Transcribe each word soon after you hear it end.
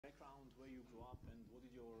and what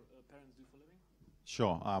did your parents do for a living?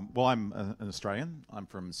 Sure. Well, I'm an Australian. I'm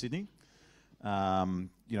from Sydney.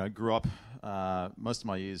 You know, grew up most of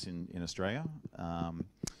my years in Australia.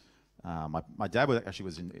 My dad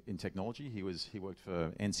was in technology. He worked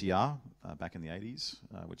for NCR back in the 80s,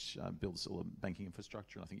 which builds all the banking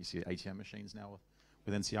infrastructure. And I think you see ATM machines now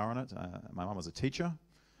with NCR on it. My mum was a teacher.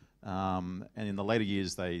 And in the later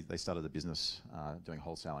years, they started a business doing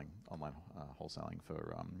wholesaling, online wholesaling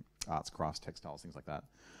for arts, crafts, textiles, things like that.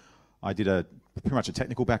 I did pretty much a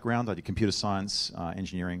technical background. I did computer science,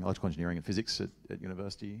 engineering, electrical engineering and physics at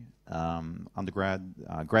university. Undergrad,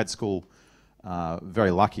 grad school, very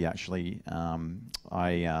lucky actually.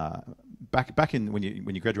 Back in when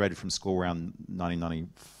you graduated from school around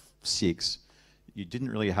 1996, you didn't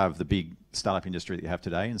really have the big startup industry that you have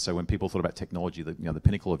today. And so when people thought about technology, the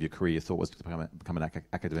pinnacle of your career you thought was to become an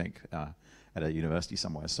academic at a university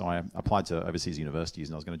somewhere. So I applied to overseas universities,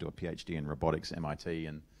 and I was going to do a PhD in robotics, MIT,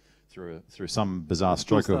 and through some bizarre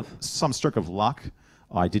stroke of luck,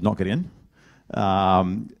 I did not get in. But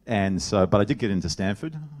I did get into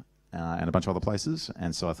Stanford and a bunch of other places.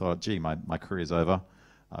 And so I thought, gee, my career's over.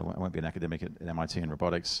 I won't be an academic at MIT in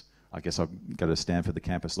robotics. I guess I'll go to Stanford. The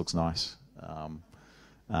campus looks nice.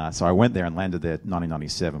 So I went there and landed there in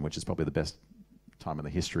 1997, which is probably the best time in the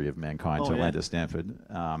history of mankind to land at Stanford.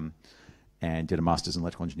 And did a master's in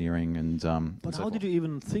electrical engineering. But how did you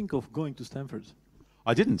even think of going to Stanford?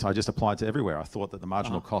 I didn't. I just applied to everywhere. I thought that the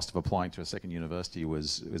marginal cost of applying to a second university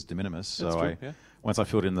was de minimis. So once I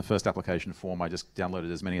filled in the first application form, I just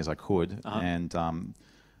downloaded as many as I could. And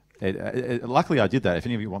luckily I did that. If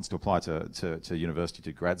any of you wants to apply to university,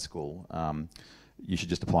 to grad school, you should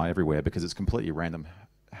just apply everywhere, because it's completely random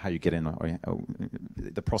how you get in.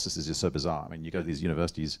 The process is just so bizarre. I mean, you go to these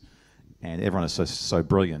universities and everyone is so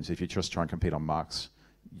brilliant. If you just try and compete on marks,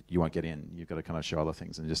 you won't get in. You've got to kind of show other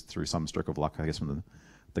things, and just through some stroke of luck, I guess, when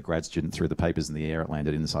the grad student threw the papers in the air, it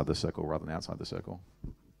landed inside the circle rather than outside the circle.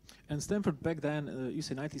 And Stanford back then, you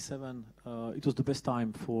say 97, it was the best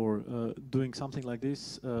time for doing something like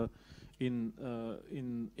this in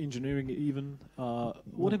engineering even.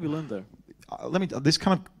 What have you learned there? This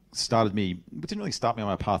kind of started me, it didn't really start me on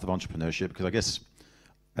my path of entrepreneurship, because I guess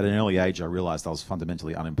at an early age I realized I was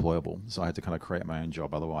fundamentally unemployable. So I had to kind of create my own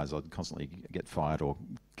job, otherwise I'd constantly get fired or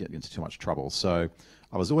get into too much trouble. So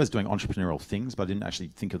I was always doing entrepreneurial things, but I didn't actually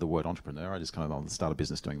think of the word entrepreneur. I just kind of started a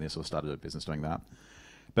business doing this or started a business doing that.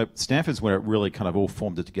 But Stanford's where it really kind of all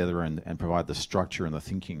formed it together and provided the structure and the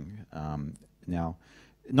thinking. Now,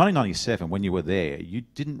 in 1997, when you were there, you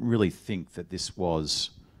didn't really think that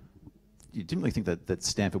that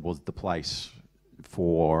Stanford was the place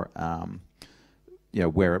for,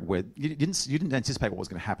 where you didn't anticipate what was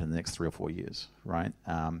going to happen in the next 3 or 4 years, right?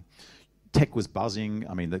 Tech was buzzing.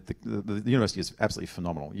 I mean, the university is absolutely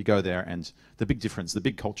phenomenal. You go there, and the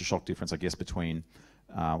big culture shock difference, I guess, between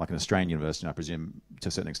like an Australian university, and I presume to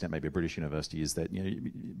a certain extent maybe a British university, is that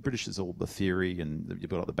British is all the theory, and you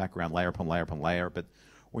build up the background layer upon layer upon layer. But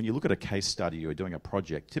when you look at a case study or doing a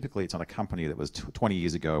project, typically it's on a company that was 20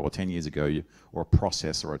 years ago or 10 years ago, or a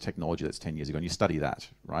process or a technology that's 10 years ago, and you study that,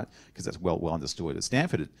 right? Because that's well understood. At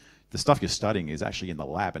Stanford, the stuff you're studying is actually in the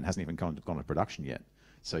lab and hasn't even gone to production yet.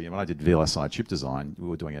 So when I did VLSI chip design, we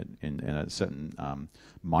were doing it in a certain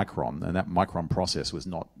micron, and that micron process was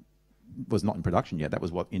not in production yet. That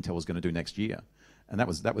was what Intel was going to do next year. And that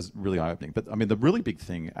was really eye-opening. But I mean, the really big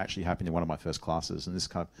thing actually happened in one of my first classes, and this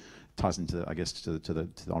kind of ties into, I guess, to the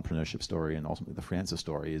entrepreneurship story and ultimately the freelancer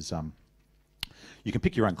story. Is you can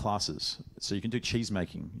pick your own classes. So you can do cheese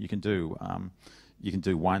making, you can do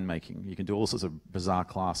wine making, you can do all sorts of bizarre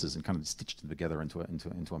classes and kind of stitch them together into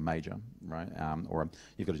a major, right? Or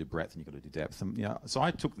you've got to do breadth and you've got to do depth. And, so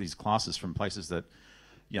I took these classes from places that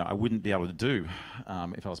I wouldn't be able to do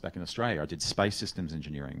if I was back in Australia. I did space systems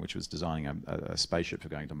engineering, which was designing a spaceship for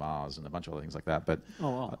going to Mars and a bunch of other things like that. But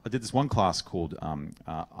I did this one class called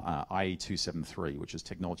IE273, which is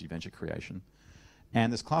technology venture creation.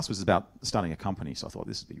 And this class was about starting a company, so I thought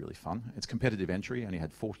this would be really fun. It's competitive entry. I only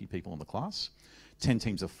had 40 people in the class, 10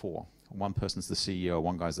 teams of 4. One person's the CEO,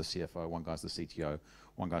 one guy's the CFO, one guy's the CTO,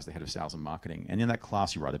 one guy's the head of sales and marketing. And in that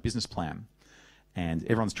class, you write a business plan. And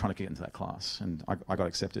everyone's trying to get into that class, and I got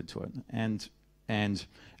accepted to it. And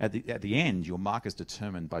at the end, your mark is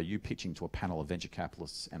determined by you pitching to a panel of venture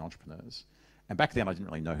capitalists and entrepreneurs. And back then, I didn't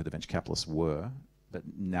really know who the venture capitalists were, but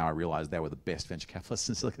now I realize they were the best venture capitalists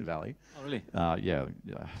in Silicon Valley. Oh, really? Yeah,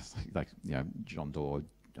 like John Doerr,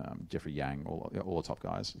 Jeffrey Yang, all the top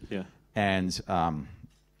guys. Yeah. And and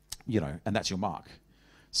that's your mark.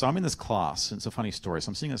 So I'm in this class, and it's a funny story. So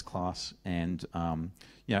I'm sitting in this class, and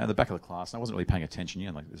at the back of the class, and I wasn't really paying attention.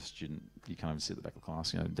 Like this student, you kind of sit at the back of the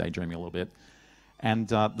class, daydreaming a little bit. And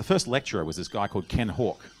the first lecturer was this guy called Ken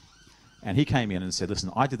Hawke. And he came in and said,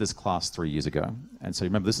 listen, I did this class 3 years ago. And so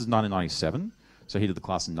remember, this is 1997. So he did the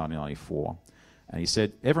class in 1994. And he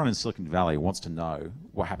said, everyone in Silicon Valley wants to know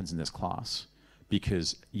what happens in this class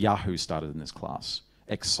because Yahoo started in this class.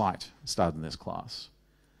 Excite started in this class.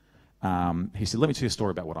 He said, let me tell you a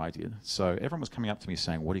story about what I did. So everyone was coming up to me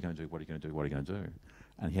saying, what are you going to do? What are you going to do? What are you going to do?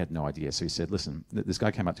 And he had no idea. So he said, listen, this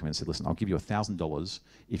guy came up to me and said, listen, I'll give you $1,000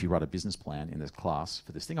 if you write a business plan in this class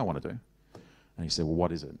for this thing I want to do. And he said, well,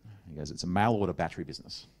 what is it? He goes, it's a mail order battery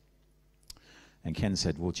business. And Ken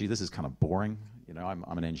said, well, gee, this is kind of boring. You know,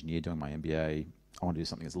 I'm an engineer doing my MBA. I want to do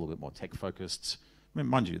something that's a little bit more tech focused. I mean,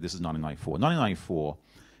 mind you, this is 1994. 1994,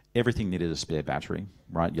 everything needed a spare battery,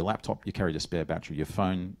 right? Your laptop, you carried a spare battery. Your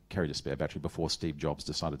phone carried a spare battery before Steve Jobs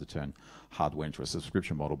decided to turn hardware into a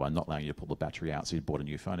subscription model by not allowing you to pull the battery out. So you bought a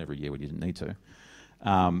new phone every year when you didn't need to.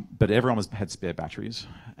 But everyone had spare batteries.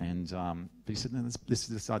 And but he said, no,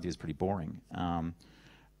 this idea is pretty boring.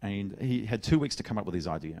 And he had 2 weeks to come up with his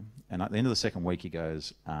idea. And at the end of the second week, he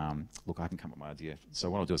goes, look, I can come up with my idea. So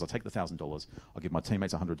what I'll do is I'll take the $1,000, I'll give my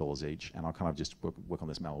teammates $100 each, and I'll kind of just work on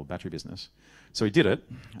this mail order battery business. So he did it,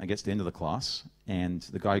 and gets to the end of the class, and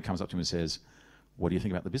the guy comes up to him and says, what do you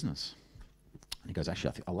think about the business? And he goes,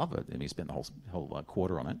 actually, I love it. And he spent the whole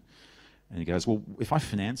quarter on it. And he goes, well, if I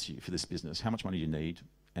finance you for this business, how much money do you need,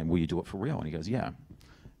 and will you do it for real? And he goes, yeah.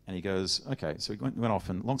 And he goes, okay, so he went off,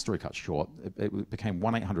 and long story cut short, it became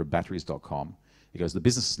 1-800-batteries.com. He goes, the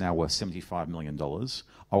business is now worth $75 million.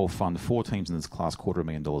 I will fund 4 teams in this class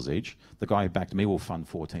 $250,000 each. The guy who backed me will fund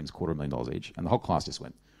 4 teams $250,000 each. And the whole class just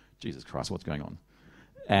went, Jesus Christ, what's going on?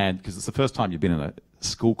 And because it's the first time you've been in a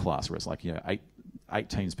school class where it's like, you know, eight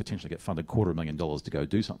teams potentially get funded $250,000 to go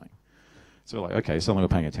do something. So we're like, okay, suddenly we're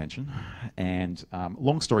paying attention. And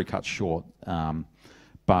long story cut short,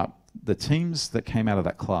 but the teams that came out of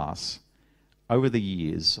that class, over the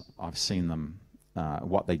years, I've seen them,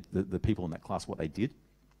 the people in that class, what they did.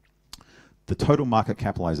 The total market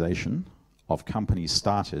capitalization of companies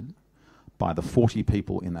started by the 40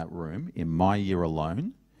 people in that room in my year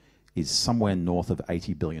alone is somewhere north of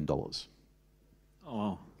 $80 billion. Oh,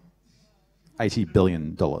 wow. $80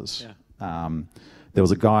 billion. Yeah. There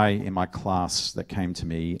was a guy in my class that came to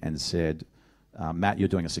me and said, Matt, you're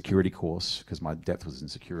doing a security course, because my depth was in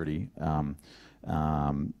security. You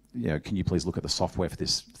know, can you please look at the software for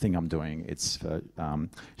this thing I'm doing? It's for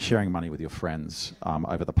sharing money with your friends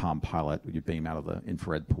over the Palm Pilot. You beam out of the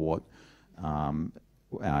infrared port. You know,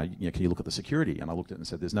 can you look at the security? And I looked at it and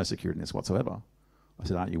said, there's no security in this whatsoever. I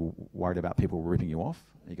said, aren't you worried about people ripping you off?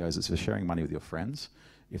 He goes, it's for sharing money with your friends.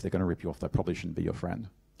 If they're going to rip you off, they probably shouldn't be your friend.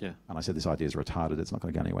 Yeah. And I said, this idea is retarded. It's not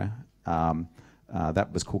going to go anywhere.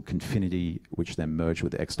 That was called Confinity, which then merged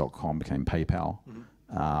with X.com, became PayPal.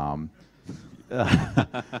 Mm-hmm.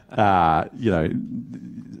 You know,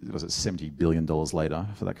 was it $70 billion later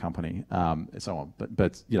for that company, and so on.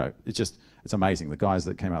 But you know, it's amazing. The guys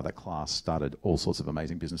that came out of that class started all sorts of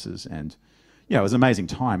amazing businesses, and you know, it was an amazing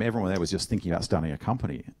time. Everyone there was just thinking about starting a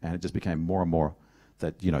company, and it just became more and more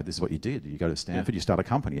that, you know, this is what you did. You go to Stanford, you start a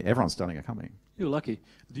company. Everyone's starting a company. You're lucky.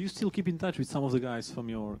 Do you still keep in touch with some of the guys from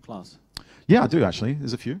your class? Yeah, I do actually.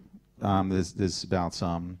 There's a few. There's about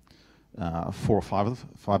 4 or 5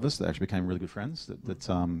 of us that actually became really good friends that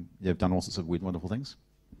have done all sorts of weird, wonderful things.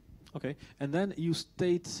 Okay, and then you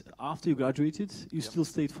stayed, after you graduated, you still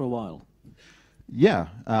stayed for a while. Yeah,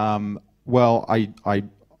 well,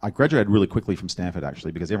 I graduated really quickly from Stanford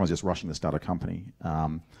actually, because everyone's just rushing to start a company.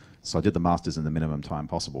 So I did the master's in the minimum time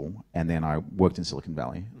possible, and then I worked in Silicon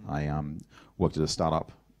Valley. I worked at a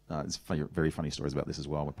startup. It's very funny stories about this as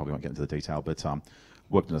well. We probably won't get into the detail, but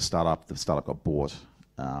worked in a startup. The startup got bought.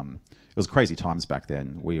 It was crazy times back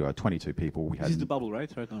then. We were 22 people. We this is the bubble,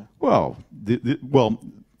 right now? Well, the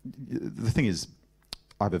thing is,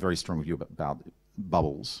 I have a very strong view about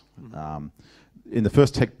bubbles. Mm-hmm. In the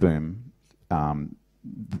first tech boom,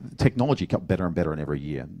 technology got better and better in every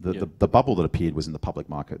year. The bubble that appeared was in the public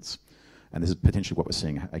markets. And this is potentially what we're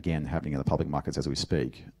seeing again happening in the public markets as we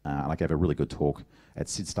speak. And I gave a really good talk at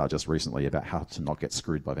SidStar just recently about how to not get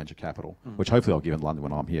screwed by venture capital, which hopefully I'll give in London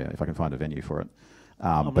when I'm here, if I can find a venue for it.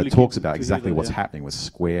 But really talks about exactly what's happening with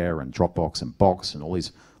Square and Dropbox and Box and all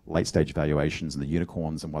these late stage valuations and the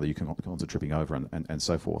unicorns and why the unicorns are tripping over and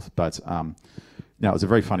so forth. But now it was a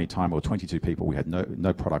very funny time. We were 22 people. We had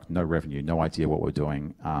no product, no revenue, no idea what we were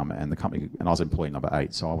doing. And the company, and I was employee number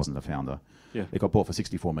 8, so I wasn't the founder. Yeah. It got bought for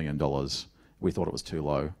 $64 million. We thought it was too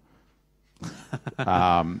low.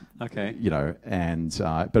 Okay. You know, and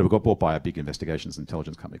but it got bought by a big investigations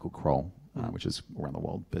intelligence company called Kroll, which is around the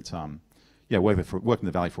world. But yeah, worked in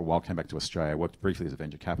the Valley for a while, came back to Australia, worked briefly as a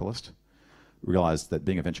venture capitalist. realized that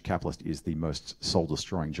being a venture capitalist is the most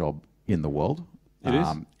soul-destroying job in the world. It is?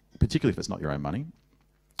 Particularly if it's not your own money.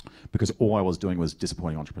 Because all I was doing was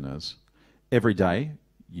disappointing entrepreneurs. Every day,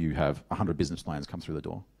 you have 100 business plans come through the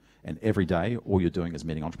door. And every day, all you're doing is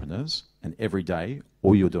meeting entrepreneurs. And every day,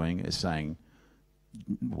 all you're doing is saying,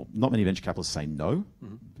 well, not many venture capitalists say no,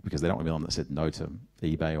 because they don't want to be the one that said no to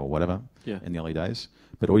eBay or whatever in the early days.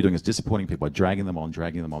 But all you're doing is disappointing people by dragging them on,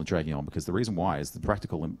 because the reason why is the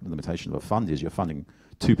practical limitation of a fund is you're funding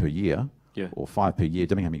 2 per year or 5 per year,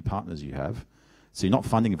 depending on how many partners you have. So you're not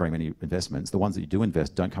funding very many investments. The ones that you do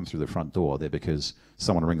invest don't come through the front door. They're because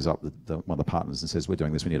someone rings up one of the partners and says, we're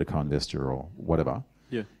doing this, we need a co-investor or whatever.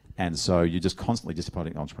 Yeah. And so you're just constantly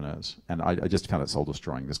disappointing entrepreneurs. And I just found it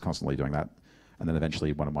soul-destroying, just constantly doing that. And then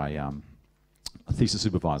eventually one of my a thesis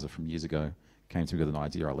supervisor from years ago came to me with an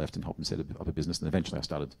idea. I left and helped him set up a business. And eventually I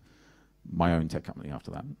started my own tech company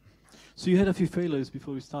after that. So you had a few failures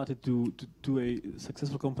before you started to do a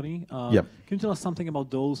successful company. Yep. Can you tell us something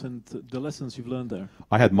about those and the lessons you've learned there?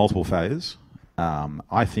 I had multiple failures.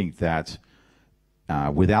 I think that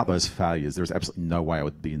without those failures, there's absolutely no way I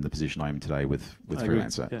would be in the position I am today with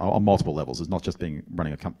Freelancer on multiple levels. It's not just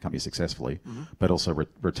running a company successfully, but also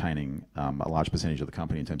retaining a large percentage of the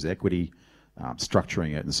company in terms of equity,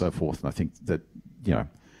 structuring it, and so forth. And I think that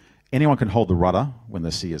anyone can hold the rudder when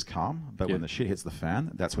the sea is calm, but when the shit hits the fan,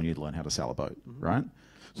 that's when you learn how to sail a boat, right?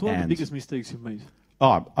 So what are the biggest mistakes you've made?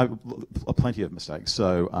 Oh, plenty of mistakes.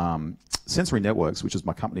 So Sensory Networks, which was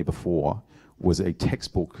my company before, was a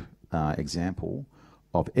textbook example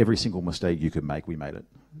of every single mistake you could make, we made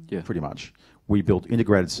it, pretty much. We built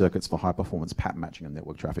integrated circuits for high-performance pattern matching and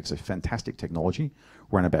network traffic, so fantastic technology,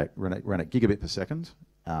 ran at gigabit per second.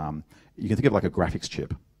 You can think of it like a graphics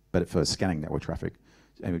chip, but for scanning network traffic.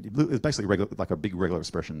 And it was basically like a big regular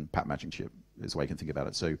expression pattern matching chip is the way you can think about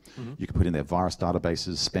it. So you can put in there virus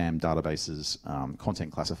databases, spam databases,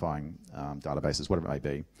 content classifying databases, whatever it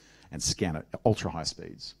may be, and scan it at ultra-high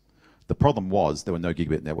speeds. The problem was there were no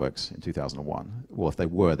gigabit networks in 2001. Well, if they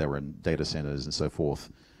were in data centers and so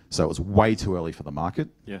forth. So it was way too early for the market.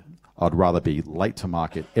 Yeah. I'd rather be late to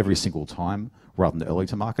market every single time rather than early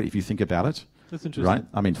to market, if you think about it. That's interesting. Right?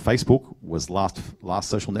 I mean, Facebook was last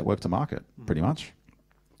social network to market, pretty much.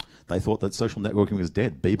 They thought that social networking was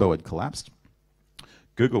dead. Bebo had collapsed.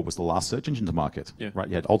 Google was the last search engine to market. Yeah. Right?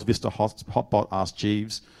 You had AltaVista, Hotbot, Ask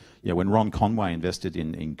Jeeves. When Ron Conway invested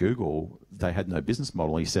in Google, they had no business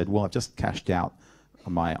model. He said, well, I've just cashed out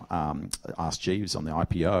my Ask Jeeves on the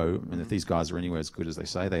IPO, and if these guys are anywhere as good as they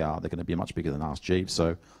say they are, they're going to be much bigger than Ask Jeeves,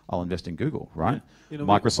 so I'll invest in Google, right? Yeah.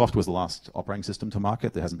 Microsoft was the last operating system to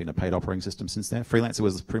market. There hasn't been a paid operating system since then. Freelancer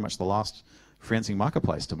was pretty much the last freelancing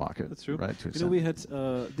marketplace to market. That's true. Right? We had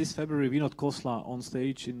this February Vinod Khosla on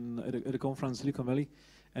stage at a conference in Silicon Valley,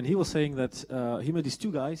 and he was saying that he met these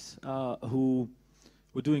two guys who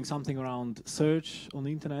were doing something around search on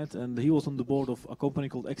the internet, and he was on the board of a company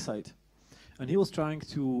called Excite. And he was trying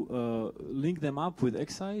to link them up with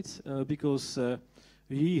Excite because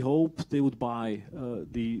he hoped they would buy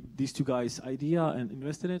these two guys' idea and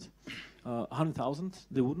invest in it. 100,000,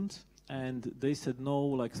 they wouldn't. And they said no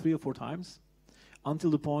like 3 or 4 times,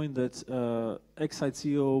 until the point that Excite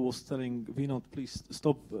CEO was telling Vinod, please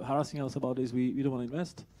stop harassing us about this, we don't want to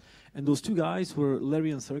invest. And those two guys were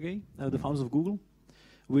Larry and Sergey, the founders of Google,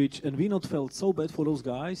 and Vinod felt so bad for those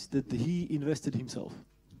guys that he invested himself.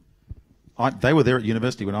 They were there at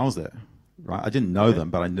university when I was there, right? I didn't know them,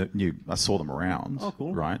 but I saw them around. Oh,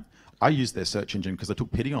 cool. Right? I used their search engine because I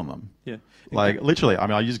took pity on them. Yeah. Like literally, I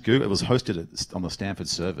mean, I used Google. It was hosted on the Stanford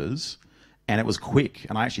servers, and it was quick.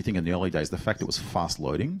 And I actually think in the early days, the fact that it was fast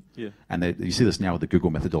loading, and you see this now with the Google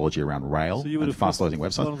methodology around rail and fast loading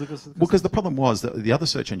websites. Well, because the problem was that the other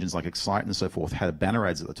search engines like Excite and so forth had banner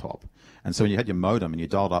ads at the top, and so when you had your modem and you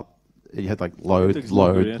dialed up, you had like load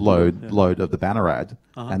of the banner ad,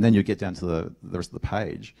 and then you get down to the rest of the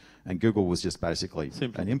page, and Google was just basically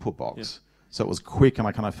an input box. Yeah. So it was quick, and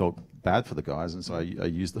I kind of felt bad for the guys, and so I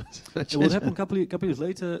used the. What happened a couple years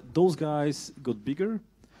later? Those guys got bigger,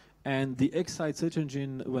 and the Excite search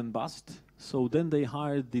engine went bust. So then they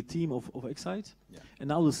hired the team of Excite, and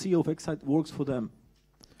now the CEO of Excite works for them.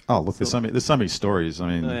 Oh, look, there's so many stories.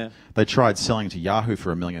 I mean, they tried selling to Yahoo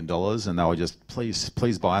for $1 million, and they were just,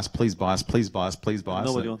 please buy us, please buy us, please buy us, please buy us.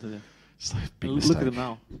 Nobody wanted it. It's like a big Look mistake. at them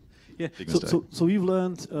now. Yeah. Big mistake. So you've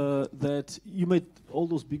learned that you made all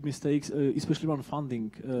those big mistakes, especially around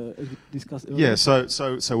funding, as we discussed earlier.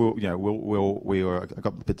 Yeah, we were I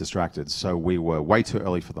got a bit distracted. So we were way too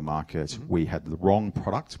early for the market. We had the wrong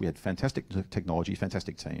product. We had fantastic technology,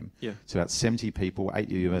 fantastic team. Yeah. So about 70 people, 8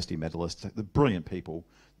 university medalists, the brilliant people,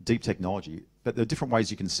 deep technology. But there are different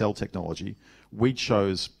ways you can sell technology. We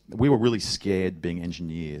were really scared being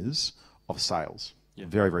engineers of sales. Yeah.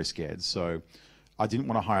 Very, very scared. So I didn't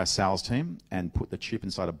want to hire a sales team and put the chip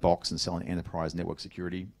inside a box and sell an enterprise network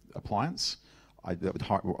security appliance. That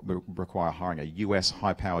would require hiring a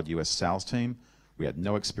high-powered US sales team. We had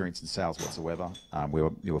no experience in sales whatsoever.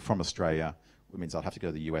 We were from Australia, which means I'd have to go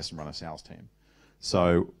to the US and run a sales team.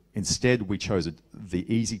 So instead, we chose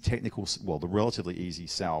the relatively easy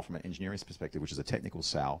sell from an engineering perspective, which is a technical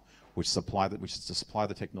sell, which is to supply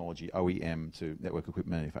the technology OEM to network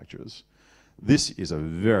equipment manufacturers. This is a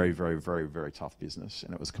very, very, very, very tough business,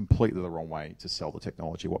 and it was completely the wrong way to sell the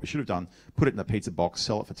technology. What we should have done, put it in a pizza box,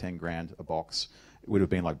 sell it for 10 grand a box. It would have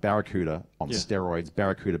been like Barracuda on steroids.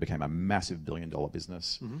 Barracuda became a massive billion-dollar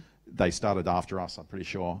business. They started after us, I'm pretty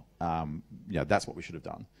sure. That's what we should have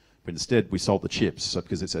done. But instead, we sold the chips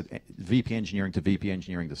because it's a VP engineering to VP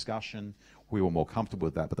engineering discussion. We were more comfortable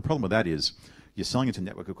with that. But the problem with that is you're selling into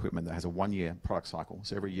network equipment that has a 1-year product cycle.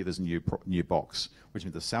 So every year there's a new box, which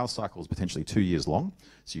means the sales cycle is potentially 2 years long.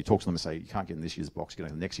 So you talk to them and say, you can't get in this year's box, you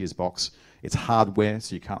get in the next year's box. It's hardware,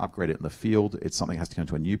 so you can't upgrade it in the field. It's something that has to go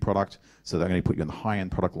into a new product. So they're going to put you in the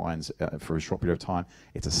high-end product lines for a short period of time.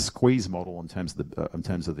 It's a squeeze model in terms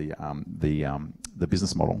of the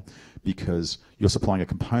business model, because you're supplying a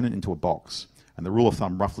component into a box. And the rule of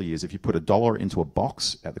thumb roughly is if you put $1 into a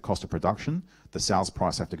box at the cost of production, the sales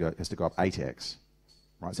price has to go up 8x.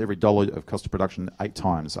 Right? So every dollar of cost of production 8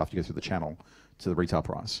 times after you go through the channel to the retail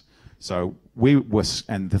price. So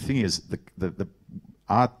and the thing is,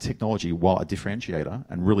 our technology, while a differentiator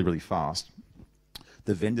and really, really fast,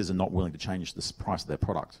 the vendors are not willing to change the price of their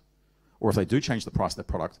product. Or if they do change the price of their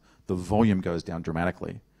product, the volume goes down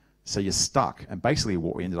dramatically. So you're stuck. And basically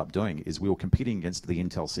what we ended up doing is we were competing against the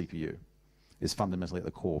Intel CPU. Is fundamentally at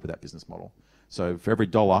the core of that business model. So for every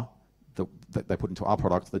dollar that they put into our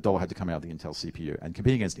product, the dollar had to come out of the Intel CPU. And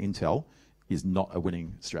competing against Intel is not a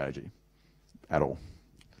winning strategy at all.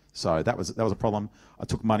 So that was a problem. I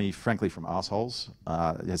took money, frankly, from assholes.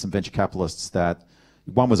 There's some venture capitalists that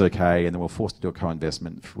one was okay, and then we were forced to do a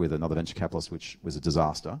co-investment with another venture capitalist, which was a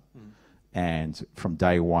disaster. And from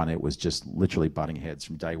day one, it was just literally butting heads.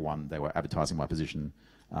 From day one, they were advertising my position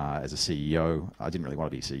as a CEO. I didn't really want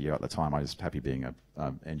to be CEO at the time. I was happy being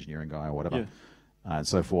an engineering guy or whatever, and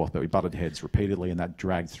so forth. But we butted heads repeatedly, and that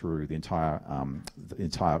dragged through the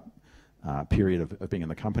entire period of being in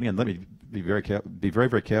the company. And let me be very,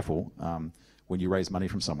 very careful when you raise money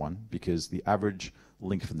from someone, because the average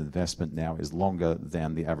length of the investment now is longer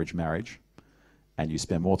than the average marriage, and you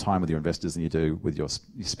spend more time with your investors than you do with your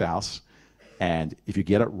spouse. And if you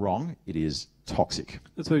get it wrong, it is toxic.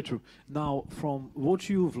 That's very true. Now, from what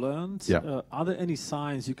you've learned, are there any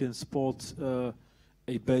signs you can spot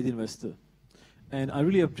a bad investor? And I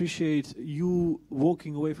really appreciate you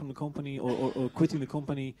walking away from the company or quitting the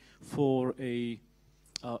company for a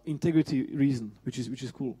integrity reason, which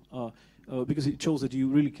is cool, because it shows that you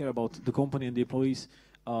really care about the company and the employees.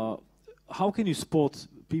 How can you spot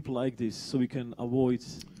people like this so we can avoid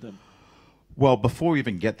them? Well, before we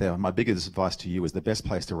even get there, my biggest advice to you is the best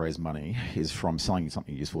place to raise money is from selling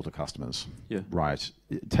something useful to customers. Right?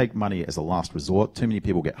 Take money as a last resort. Too many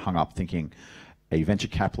people get hung up thinking a venture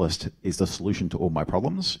capitalist is the solution to all my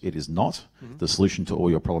problems. It is not. The solution to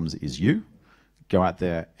all your problems is you. Go out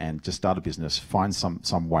there and just start a business. Find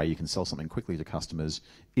some way you can sell something quickly to customers.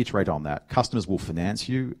 Iterate on that. Customers will finance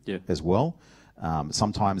you as well.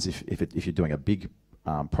 Sometimes if you're doing a big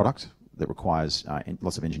product that requires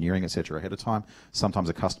lots of engineering, etc., ahead of time. Sometimes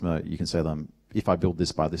a customer, you can say to them, if I build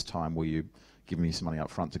this by this time, will you give me some money up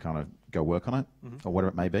front to kind of go work on it, or whatever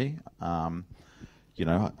it may be, and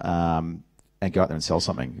go out there and sell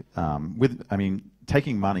something.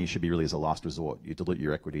 Taking money should be really as a last resort. You dilute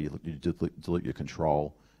your equity, you dilute your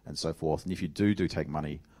control, and so forth. And if you do take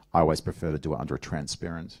money, I always prefer to do it under a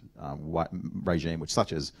transparent regime, which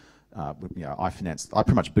such as, I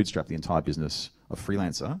pretty much bootstrapped the entire business of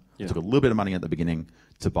Freelancer. I took a little bit of money at the beginning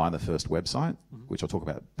to buy the first website, which I'll talk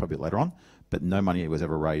about probably later on, but no money was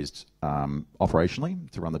ever raised operationally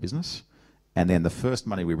to run the business. And then the first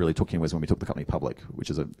money we really took in was when we took the company public, which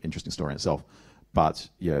is an interesting story in itself. But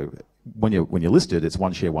when you're listed, it's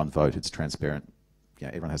one share, one vote. It's transparent.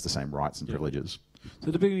 Everyone has the same rights and privileges. So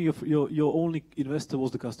at the beginning, your only investor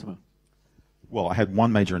was the customer. Well, I had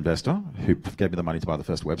one major investor who gave me the money to buy the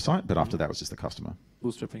first website, but after that was just the customer.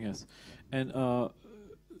 Bootstrapping, yes. And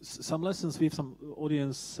some lessons with some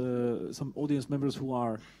audience members who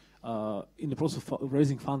are in the process of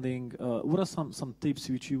raising funding. What are some tips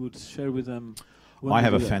which you would share with them? I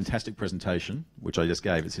have a fantastic presentation, which I just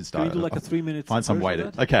gave. It's his start. Can you do like a 3-minute? Find some way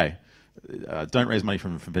to. Okay. Don't raise money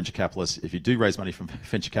from venture capitalists. If you do raise money from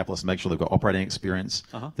venture capitalists, make sure they've got operating experience.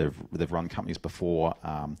 They've run companies before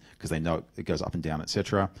because they know it goes up and down,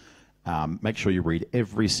 etc. Make sure you read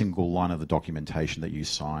every single line of the documentation that you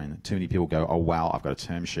sign. Too many people go, oh wow, I've got a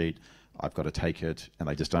term sheet, I've got to take it, and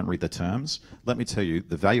they just don't read the terms. Let me tell you,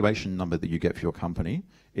 the valuation number that you get for your company,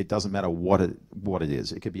 it doesn't matter what it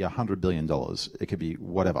is. It could be $100 billion. It could be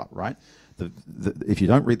whatever, right? If you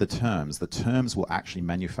don't read the terms will actually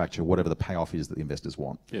manufacture whatever the payoff is that the investors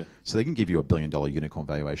want. Yeah. So they can give you a $1 billion unicorn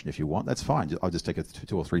valuation if you want. That's fine. I'll just take it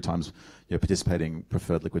 2 or 3 times participating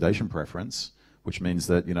preferred liquidation preference, which means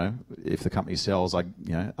that if the company sells,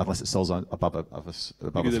 unless it sells above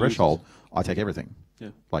a threshold, I take everything. Yeah.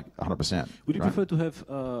 Like 100%. Would you prefer to have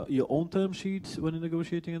your own term sheet when you're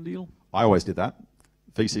negotiating a deal? I always did that.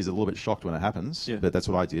 VCs are a little bit shocked when it happens, but that's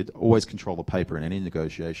what I did. Always control the paper in any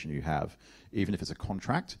negotiation you have, even if it's a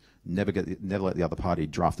contract. Never let the other party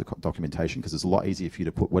draft the documentation, because it's a lot easier for you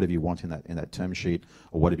to put whatever you want in that term sheet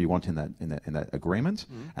or whatever you want in that agreement,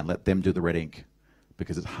 and let them do the red ink,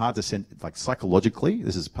 because it's hard to send. Like psychologically,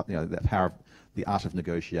 this is that power of the art of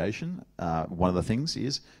negotiation. One of the things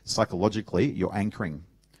is psychologically you're anchoring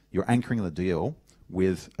the deal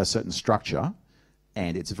with a certain structure.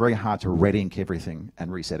 And it's very hard to red ink everything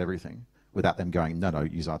and reset everything without them going, no,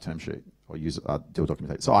 use our term sheet or use our deal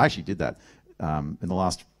documentation. So I actually did that in the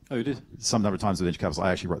last you did? Some number of times with venture capitalists.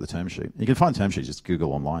 I actually wrote the term sheet. You can find term sheets, just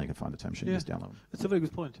Google online, you can find a term sheet, just download them. It's a very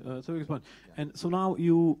good point. And so now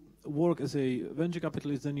you work as a venture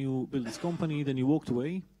capitalist, then you build this company, then you walked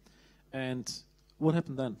away. And what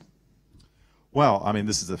happened then? Well, I mean,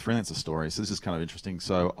 this is a freelancer story, so this is kind of interesting.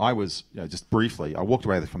 So I was, just briefly, I walked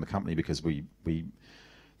away from the company because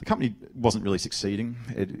the company wasn't really succeeding.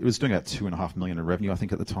 It was doing about $2.5 million in revenue, I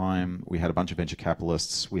think, at the time. We had a bunch of venture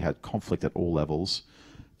capitalists. We had conflict at all levels.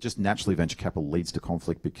 Just naturally, venture capital leads to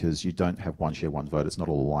conflict because you don't have one share, one vote. It's not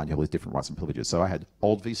all aligned. You have all these different rights and privileges. So I had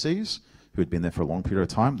old VCs who had been there for a long period of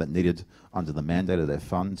time that needed, under the mandate of their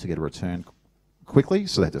fund, to get a return quickly,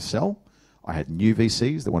 so they had to sell. I had new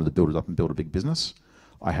VCs that wanted to build it up and build a big business.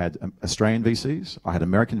 I had Australian VCs. I had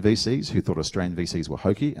American VCs who thought Australian VCs were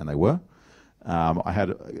hokey, and they were. I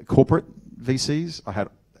had corporate VCs.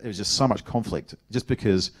 It was just so much conflict just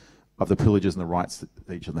because of the privileges and the rights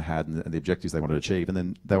that each of them had and the objectives they wanted to achieve. And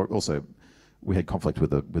then we had conflict with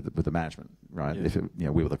the management, right? Yeah.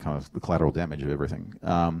 We were the kind of the collateral damage of everything.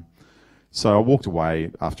 So I walked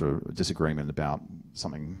away after a disagreement about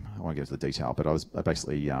something. I won't get into the detail, but I was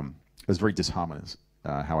very disharmonious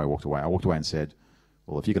how I walked away. I walked away and said,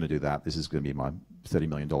 well, if you're going to do that, this is going to be my $30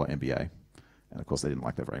 million MBA. And of course, they didn't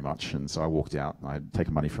like that very much. And so I walked out, and I had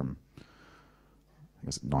taken money from, I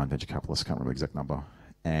guess, 9 venture capitalists, can't remember the exact number.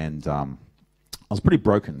 And I was pretty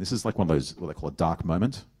broken. This is like one of those, what they call a dark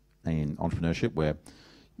moment in entrepreneurship, where,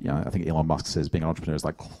 I think Elon Musk says being an entrepreneur is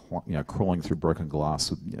like, crawling through broken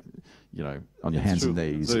glass with, on your hands and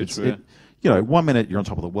knees. Very true, yeah. 1 minute you're on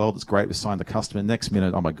top of the world, it's great, we signed the customer. Next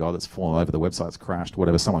minute, oh my God, it's fallen over, the website's crashed,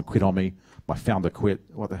 whatever, someone quit on me, my founder quit,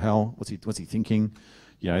 what the hell, what's he thinking?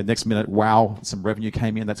 Next minute, wow, some revenue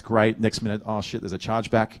came in, that's great. Next minute, oh shit, there's a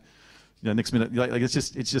chargeback. Next minute,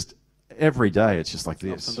 it's just every day, it's just like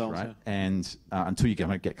this, downs, right? Yeah. And until you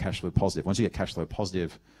get cash flow positive. Once you get cash flow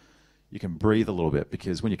positive, you can breathe a little bit,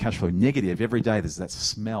 because when you're cash flow negative, every day there's that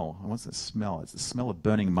smell. What's that smell? It's the smell of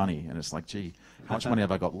burning money. And it's like, gee, how much money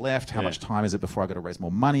have I got left? How much time is it before I got to raise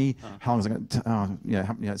more money? How long is it going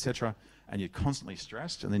to, et cetera. And you're constantly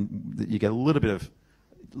stressed. And then you get a little bit of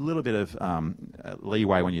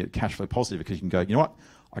leeway when you're cash flow positive, because you can go, you know what?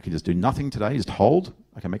 I can just do nothing today, just hold.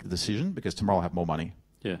 I can make the decision because tomorrow I'll have more money.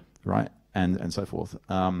 Yeah. Right? And so forth.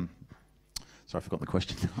 Sorry, I forgot the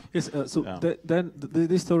question. Yes, then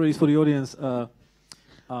this story is for the audience.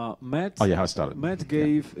 Matt. Oh yeah, how I started. Matt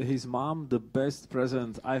gave his mom the best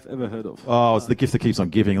present I've ever heard of. Oh, it's the gift that keeps on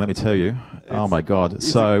giving. Let me tell you. Oh my God.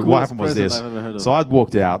 So what happened was this. So I'd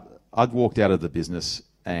walked out of the business,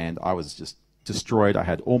 and I was just destroyed. I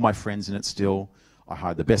had all my friends in it still. I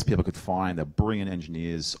hired the best people I could find. They're brilliant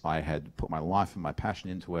engineers. I had put my life and my passion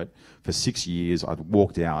into it. For 6 years, I'd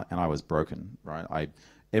walked out, and I was broken. Right.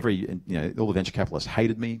 All the venture capitalists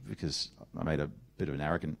hated me because I made a bit of an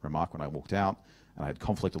arrogant remark when I walked out, and I had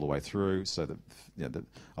conflict all the way through. So I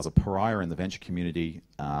was a pariah in the venture community.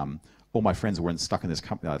 All my friends were stuck in this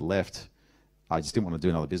company. I'd left. I just didn't want to do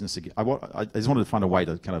another business again. I just wanted to find a way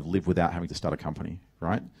to kind of live without having to start a company,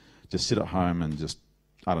 right? Just sit at home and just,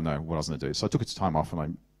 I don't know what I was going to do. So I took time off and I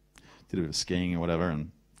did a bit of skiing or whatever,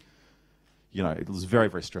 and it was a very,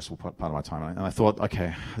 very stressful part of my time. And I thought, okay,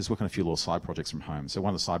 I was working on a few little side projects from home. So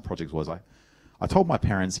one of the side projects was I told my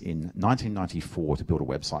parents in 1994 to build a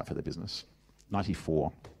website for their business.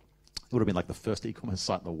 94. It would have been like the first e-commerce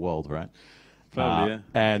site in the world, right? Probably, yeah.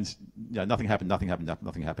 And nothing happened.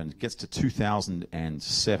 It gets to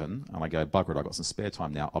 2007, and I go, bugger it, I've got some spare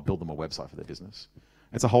time now. I'll build them a website for their business.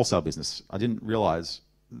 It's a wholesale business. I didn't realize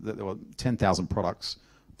that there were 10,000 products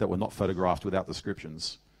that were not photographed without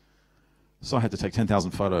descriptions. So I had to take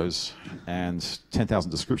 10,000 photos and 10,000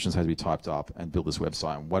 descriptions had to be typed up and build this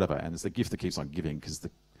website and whatever. And it's the gift that keeps on giving, because the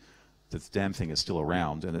damn thing is still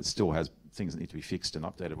around and it still has things that need to be fixed and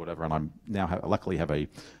updated, whatever. And I'm now luckily have a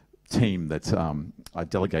team that I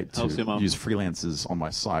delegate to use freelancers on my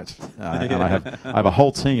site. And I have a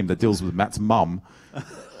whole team that deals with Matt's mum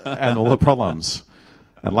and all the problems.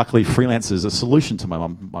 And luckily, freelance is a solution to my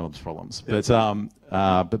mum's problems.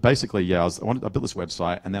 Yeah. But basically, yeah, I built this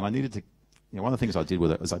website, and then I needed to. One of the things I did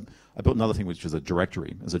with it was I built another thing, which was a directory.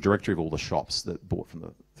 It was a directory of all the shops that bought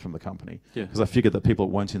from the company. Because I figured that people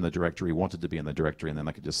that weren't in the directory wanted to be in the directory, and then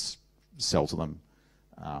they could just sell to them,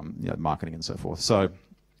 marketing and so forth. So,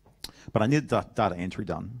 but I needed data entry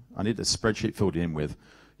done. I needed a spreadsheet filled in with,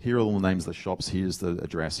 here are all the names of the shops. Here's the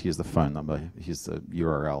address. Here's the phone number. Here's the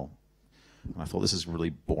URL. And I thought, this is really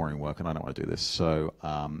boring work and I don't want to do this. So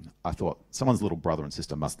I thought, someone's little brother and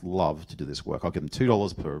sister must love to do this work. I'll give them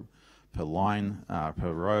 $2 per line,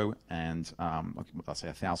 per row, and I'll say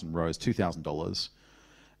 1,000 rows, $2,000.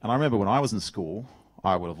 And I remember when I was in school,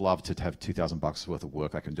 I would have loved to have $2,000 worth of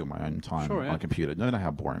work I can do in my own time on a computer. No matter how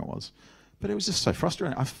boring it was. But it was just so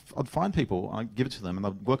frustrating. I'd find people, I'd give it to them, and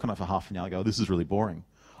they'd work on it for half an hour. I go, this is really boring.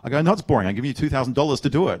 I go, no, it's boring. I'm giving you $2,000 to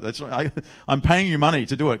do it. I'm paying you money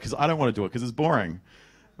to do it because I don't want to do it because it's boring.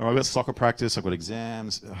 Or I've got soccer practice, I've got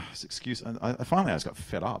exams, excuse. And finally I just got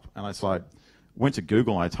fed up. And I went to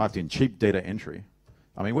Google and I typed in cheap data entry.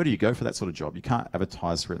 I mean, where do you go for that sort of job? You can't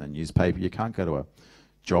advertise for it in a newspaper. You can't go to a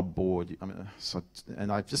job board.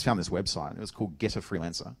 And I just found this website. It was called Get a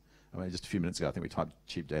Freelancer. I mean, just a few minutes ago, I think we typed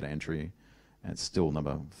cheap data entry. And it's still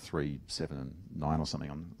number 3, 7, and 9 or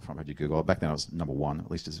something on the front page of Google. Back then it was number 1,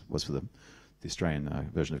 at least it was for the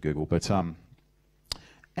Australian version of Google. But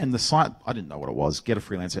and the site, I didn't know what it was. Get a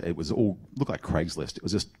Freelancer. It was all looked like Craigslist. It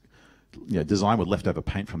was just designed with leftover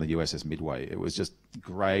paint from the USS Midway. It was just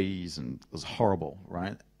greys and it was horrible,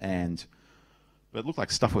 right? But it looked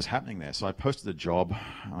like stuff was happening there. So I posted a job.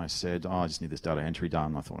 And I said, I just need this data entry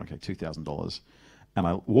done. I thought, okay, $2,000. And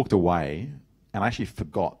I walked away, and I actually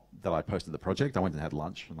forgot that I posted the project. I went and had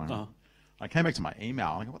lunch. And I came back to my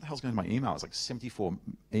email. And I go, what the hell's going to my email? It's like 74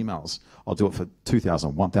 emails. I'll do it for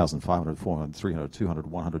 $2,000, $1,500, $400, $300, $200,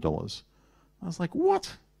 $100. I was like,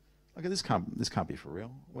 what? Okay, this can't be for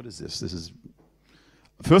real. What is this? This is.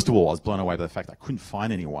 First of all, I was blown away by the fact I couldn't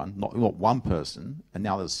find anyone, not one person, and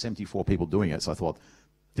now there's 74 people doing it. So I thought,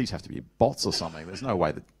 these have to be bots or something. There's no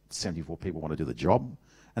way that 74 people want to do the job.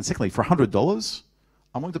 And secondly, for $100,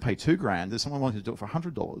 I'm willing to pay $2,000. There's someone wanting to do it for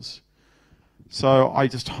 $100. So I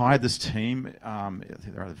just hired this team. I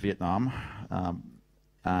think they're out of Vietnam.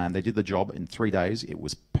 And they did the job in 3 days. It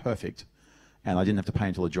was perfect. And I didn't have to pay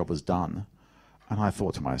until the job was done. And I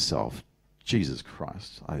thought to myself, Jesus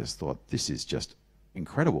Christ. I just thought, this is just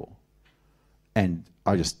incredible. And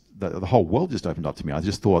the whole world just opened up to me. I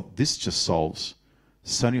just thought, this just solves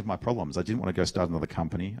so many of my problems. I didn't want to go start another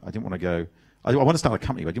company. I didn't want to go... I want to start a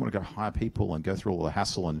company, but I didn't want to go hire people and go through all the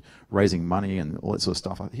hassle and raising money and all that sort of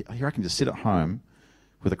stuff. Here I can just sit at home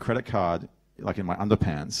with a credit card, like in my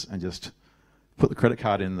underpants, and just put the credit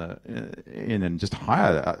card in and just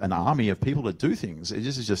hire an army of people to do things. I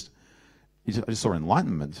just saw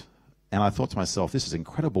enlightenment, and I thought to myself, this is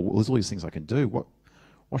incredible. There's all these things I can do. What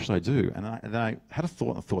should I do? And then I had a thought,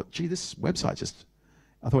 and I thought, gee, this website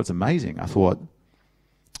I thought it's amazing. I thought,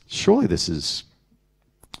 surely this is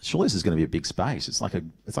going to be a big space. It's like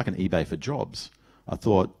an eBay for jobs. I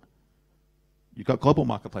thought, you've got global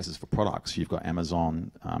marketplaces for products. You've got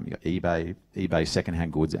Amazon, you've got eBay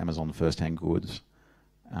second-hand goods, Amazon first-hand goods,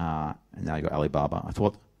 and now you've got Alibaba. I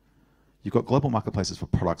thought, you've got global marketplaces for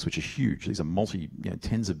products which are huge. These are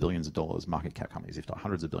tens of billions of dollars market cap companies, if not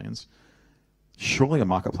hundreds of billions. Surely a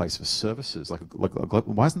marketplace for services,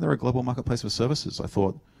 why isn't there a global marketplace for services? I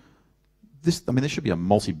thought, there should be a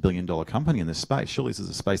multi-billion-dollar company in this space. Surely this is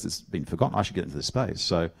a space that's been forgotten. I should get into this space.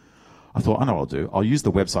 So I thought, I know what I'll do. I'll use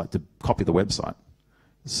the website to copy the website.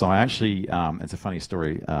 So I actually, it's a funny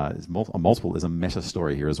story. There's a meta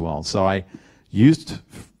story here as well. So I used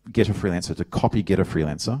Get a Freelancer to copy Get a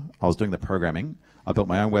Freelancer. I was doing the programming. I built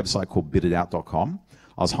my own website called BHere.TV.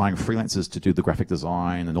 I was hiring freelancers to do the graphic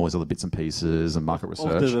design and all these other bits and pieces and market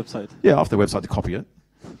research. Off the website? Yeah, off the website to copy it.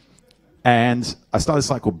 And I started a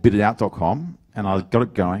site called BHere.TV, and I got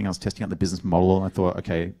it going. I was testing out the business model, and I thought,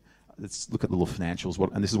 okay, let's look at the little financials.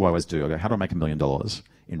 And this is what I always do. I go, how do I make $1 million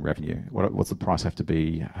in revenue? What's the price have to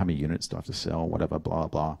be? How many units do I have to sell? Whatever, blah,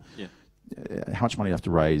 blah. Yeah. How much money do I have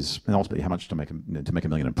to raise? And ultimately, how much to make $1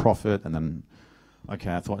 million in profit? And then,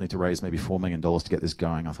 okay, I thought I need to raise maybe $4 million to get this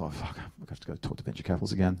going. I thought, fuck, I have to go talk to venture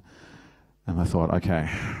capitals again. And I thought, okay.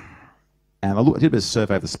 And I did a bit of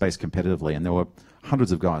survey of the space competitively, and there were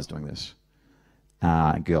hundreds of guys doing this,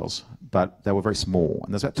 and girls, but they were very small.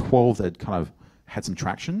 And there's about 12 that kind of had some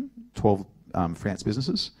traction, 12 freelance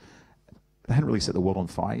businesses. They hadn't really set the world on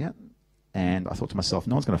fire yet. And I thought to myself,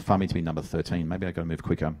 no one's going to fund me to be number 13. Maybe I've got to move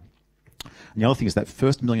quicker. And the other thing is that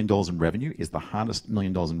first $1 million in revenue is the hardest $1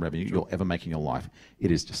 million in revenue you'll ever make in your life.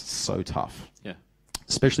 It is just so tough. Yeah.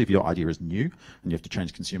 Especially if your idea is new and you have to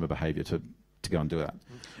change consumer behavior to go and do that.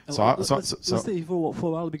 Let's stay for a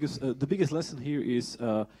while, because the biggest lesson here is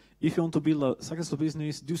if you want to build a successful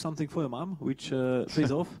business, do something for your mom, which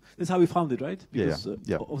pays off. That's how we found it, right? Because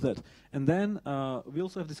of that. And then we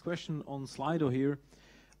also have this question on Slido here.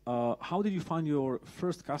 How did you find your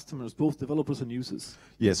first customers, both developers and users?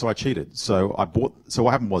 Yeah, so I cheated. So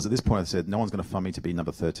what happened was, at this point I said, no one's going to fund me to be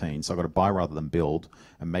number 13, so I've got to buy rather than build,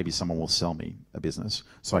 and maybe someone will sell me a business.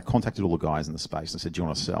 So I contacted all the guys in the space and I said, do you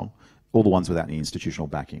want to sell? All the ones without any institutional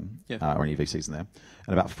backing or any VCs in there.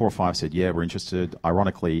 And about 4 or 5 said, yeah, we're interested.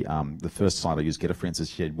 Ironically, the first site I used, Get a Freelancer,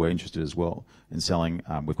 said we're interested as well in selling.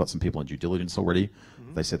 We've got some people in due diligence already.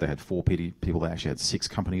 They said they had 4 people. They actually had 6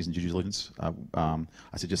 companies in due diligence. I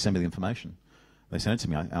said, just send me the information. They sent it to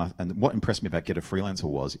me. And what impressed me about Get a Freelancer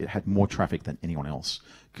was it had more traffic than anyone else,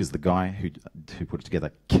 because the guy who put it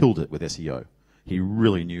together killed it with SEO. He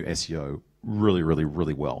really knew SEO really, really,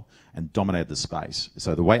 really well and dominated the space.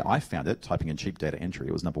 So the way I found it, typing in cheap data entry,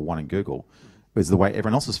 it was #1 in Google, was the way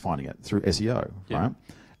everyone else is finding it, through SEO, right?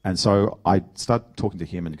 And so I started talking to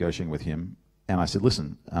him and negotiating with him, and I said,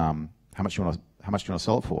 listen, how much do you want to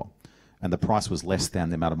sell it for? And the price was less than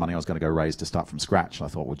the amount of money I was going to go raise to start from scratch. And I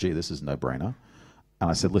thought, well, gee, this is a no-brainer. And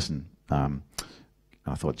I said, listen, and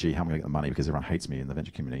I thought, gee, how am I going to get the money, because everyone hates me in the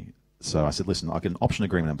venture community. So I said, listen, I'll get an option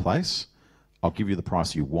agreement in place. I'll give you the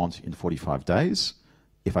price you want in 45 days.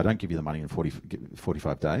 If I don't give you the money in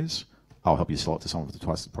 45 days, I'll help you sell it to someone for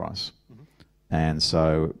twice the price. And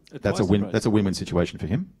so that's a win-win situation for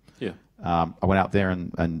him. Yeah. I went out there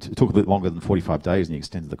and it took a bit longer than 45 days, and he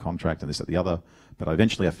extended the contract and this, that, the other. But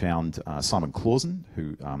eventually I found Simon Clausen,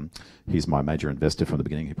 who he's my major investor from the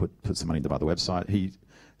beginning. He put some money into the website. He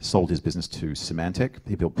sold his business to Symantec.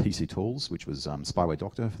 He built PC Tools, which was Spyware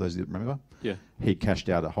Doctor, for those of you that remember. Yeah. He cashed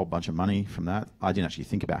out a whole bunch of money from that. I didn't actually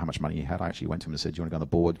think about how much money he had. I actually went to him and said, do you want to go on the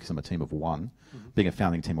board? Because I'm a team of 1. Being a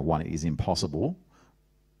founding team of 1 is impossible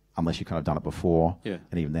unless you've kind of done it before. Yeah.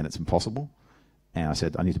 And even then it's impossible. And I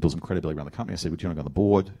said, I need to build some credibility around the company. I said, would you want to go on the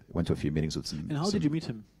board? Went to a few meetings with some... And how did you meet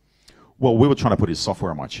him? Well, we were trying to put his software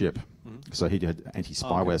on my chip. So he did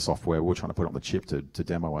anti-spyware software. We were trying to put it on the chip to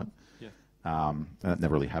demo it. And that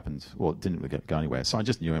never really happened. Well, it didn't really go anywhere. So I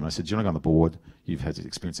just knew him. I said, do you want to go on the board? You've had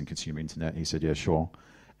experience in consumer internet. He said, yeah, sure.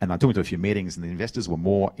 And I took him to a few meetings, and the investors were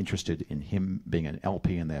more interested in him being an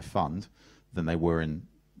LP in their fund than they were in,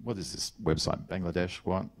 what is this website, Bangladesh,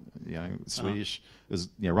 what? Swedish. It was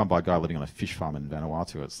run by a guy living on a fish farm in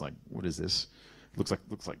Vanuatu. It's like, what is this? It looks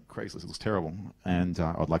like Craigslist. It looks terrible. And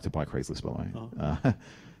I'd like to buy Craigslist, by the way.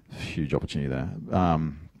 Huge opportunity there.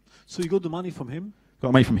 So you got the money from him?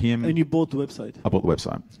 Got money from him. And you bought the website? I bought the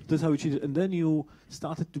website. That's how you cheated. And then you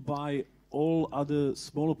started to buy all other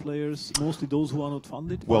smaller players, mostly those who are not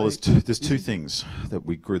funded? Well, there's two things that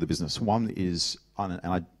we grew the business. One is,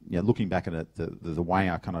 looking back at it, the way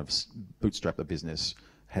I kind of bootstrapped the business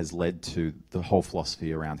has led to the whole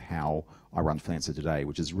philosophy around how I run Freelancer today,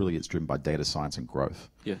 which is really, it's driven by data science and growth.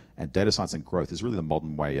 Yeah. And data science and growth is really the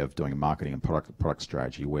modern way of doing marketing and product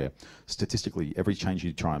strategy, where statistically every change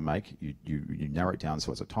you try and make, you narrow it down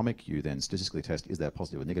so it's atomic. You then statistically test, is there a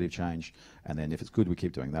positive or negative change? And then if it's good, we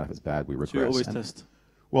keep doing that. If it's bad, we regress. So you always test?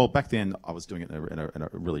 Well, back then I was doing it in a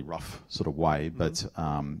really rough sort of way, but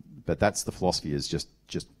that's the philosophy, is just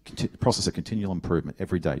process of continual improvement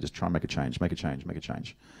every day. Just try and make a change, make a change, make a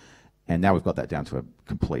change. And now we've got that down to a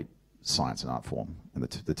complete science and art form. And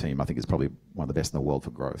the team, I think, is probably one of the best in the world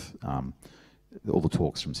for growth. All the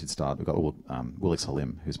talks from Sid Start, we've got Will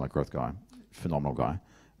Halim, who's my growth guy, phenomenal guy.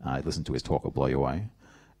 Listen to his talk, will blow you away.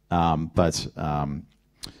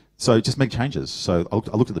 So just make changes. So I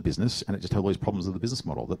looked at the business, and it just had all these problems with the business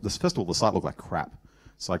model. First of all, the site looked like crap.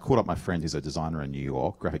 So I called up my friend who's a designer in New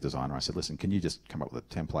York, graphic designer. I said, listen, can you just come up with a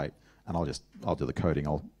template, and I'll do the coding.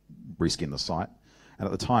 I'll reskin the site. And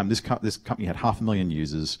at the time, this company had 500,000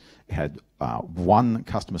 users. It had one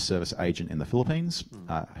customer service agent in the Philippines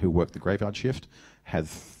who worked the graveyard shift, had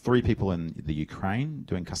 3 people in the Ukraine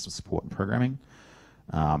doing customer support and programming.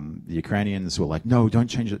 The Ukrainians were like, no, don't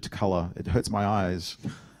change it to color. It hurts my eyes.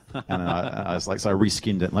 And I was like, so I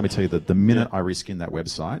reskinned it. Let me tell you that the minute I reskinned that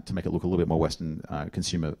website to make it look a little bit more Western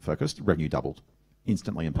consumer focused, revenue doubled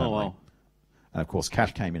instantly and permanently. Oh, wow. And of course,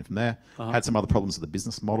 cash came in from there. Had some other problems with the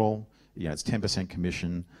business model. You know, it's 10%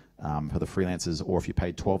 commission for the freelancers, or if you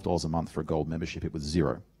paid $12 a month for a gold membership, it was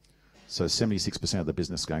 0. So 76% of the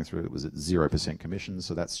business going through it was at 0% commission.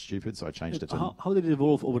 So that's stupid. So I changed it to. How did it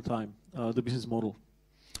evolve over time? The business model.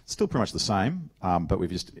 Still pretty much the same, but we've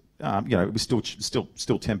just, you know, we're still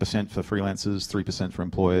 10% for freelancers, 3% for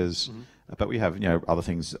employers, but we have, you know, other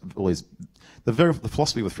things. Always, the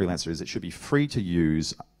philosophy with freelancer is it should be free to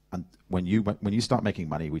use. And when you start making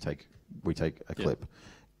money, we take a clip,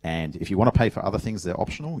 and if you want to pay for other things, they're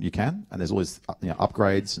optional. You can, and there's always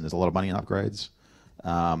upgrades, and there's a lot of money in upgrades.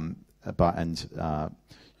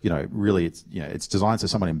 You know, really, it's designed so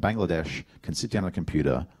someone in Bangladesh can sit down on a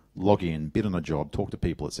computer, log in, bid on a job, talk to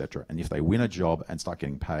people, etc. And if they win a job and start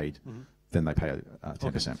getting paid, then they pay 10%.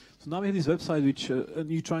 Okay. So now we have this website which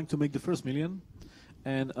you're trying to make the first million.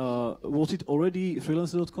 And was it already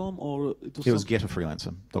freelancer.com or it was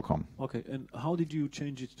getafreelancer.com? Okay. And how did you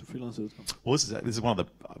change it to freelancer.com? Well, this is one of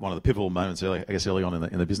the pivotal moments early on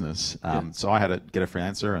in the business. So I had a Get a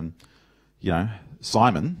Freelancer, and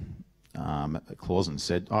Simon Clausen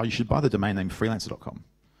said, "Oh, you should buy the domain name freelancer.com,"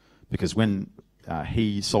 because when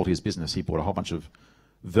he sold his business, he bought a whole bunch of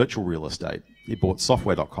virtual real estate. He bought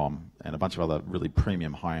software.com and a bunch of other really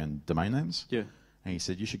premium high-end domain names. Yeah. And he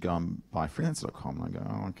said, you should go and buy freelancer.com. And I go,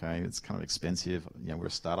 oh, okay, it's kind of expensive. We're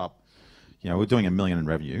a startup. We're doing $1 million in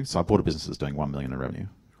revenue. So I bought a business that's doing $1 million in revenue,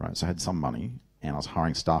 right? So I had some money, and I was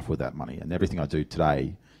hiring staff with that money. And everything I do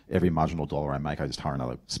today, every marginal dollar I make, I just hire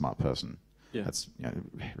another smart person. Yeah. That's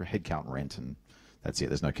headcount, rent, and that's it.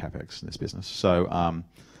 There's no capex in this business. So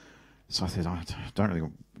I said, I don't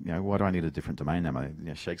really, why do I need a different domain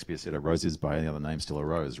name? Shakespeare said, a rose is by any other name still a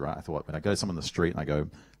rose, right? I thought, when I go to someone in the street and I go,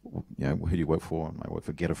 who do you work for? And I work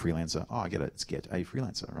for Get a Freelancer. Oh, I get it. It's Get a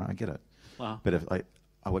Freelancer, right? I get it. Wow. But if I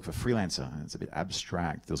work for Freelancer, and it's a bit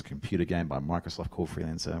abstract. There was a computer game by Microsoft called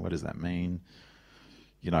Freelancer. What does that mean?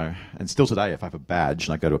 And still today, if I have a badge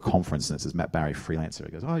and I go to a conference and it says Matt Barrie Freelancer,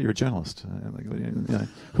 he goes, oh, you're a journalist.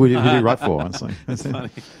 Who do you write for? And it's like, that's funny.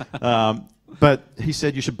 But he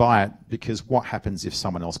said you should buy it because what happens if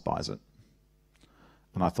someone else buys it?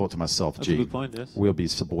 And I thought to myself, that's a good point, yes. We'll be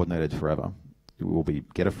subordinated forever. We'll be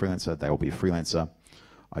Get a Freelancer, they will be a freelancer.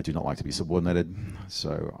 I do not like to be subordinated,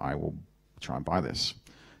 so I will try and buy this.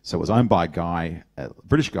 So it was owned by a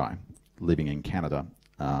British guy living in Canada,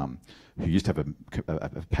 who used to have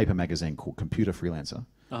a paper magazine called Computer Freelancer.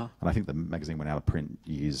 And I think the magazine went out of print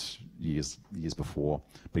years before,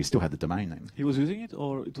 but he still had the domain name. He was using it,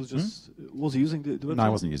 or it was just, was he using the website? No, I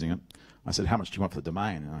wasn't using it. I said, how much do you want for the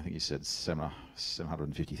domain? And I think he said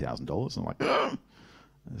 $750,000. I'm like, ugh!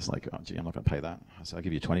 It's like, oh, gee, I'm not going to pay that. I said, I'll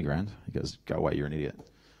give you 20 grand. He goes, go away, you're an idiot.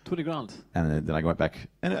 20 grand? And then I went back,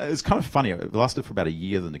 and it's kind of funny. It lasted for about a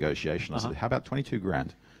year, the negotiation. I said, how about 22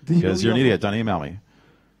 grand? He goes, you're an idiot, don't email me.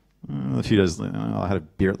 A few days later, I had a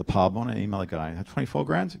beer at the pub. I want to email a guy. I had 24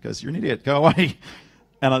 grand. He goes, you're an idiot. Go away.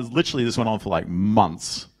 And this went on for like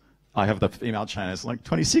months. I have the email chain. It's like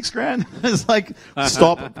 26 grand. It's like,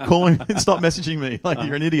 stop calling, stop messaging me. Like,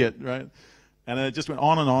 you're an idiot, right? And it just went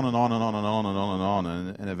on and on and on and on and on and on and on.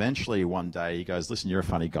 And eventually one day he goes, listen, you're a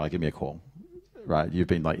funny guy. Give me a call. Right? You've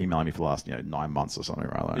been like emailing me for the last 9 months or something,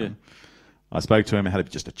 right? Like, yeah. I spoke to him and had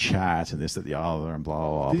just a chat and this, that, the other, and blah, blah,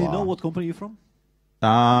 blah. Did you know what company you're from?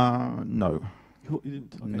 No. You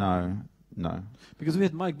didn't? Okay. No. Because we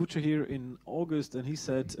had Mike Butcher here in August, and he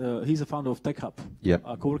said he's a founder of TechHub,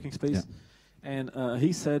 a co-working space. Yep. And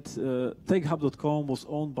he said TechHub.com was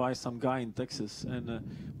owned by some guy in Texas. And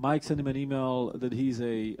Mike sent him an email that he's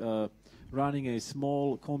running a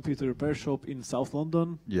small computer repair shop in South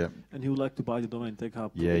London. Yeah. And he would like to buy the domain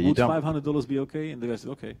TechHub. Yeah, would $500 be okay? And the guy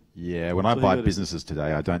said, okay. Yeah, when I buy businesses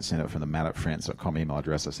today, I don't send it from the matt@freelance.com email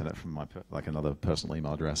address. I send it from my another personal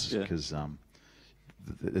email address because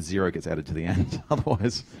the zero gets added to the end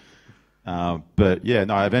otherwise. But yeah,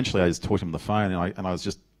 no, eventually I just talked to him on the phone and I was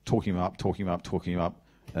just talking him up.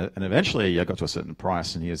 And eventually I got to a certain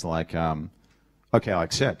price and he was like, okay, I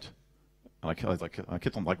accept. And I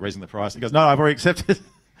kept on raising the price. He goes, no, I've already accepted.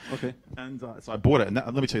 Okay. And so I bought it, and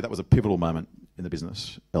let me tell you, that was a pivotal moment in the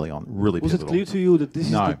business early on. Really was pivotal. Was it clear to you that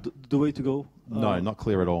this is the way to go? No, not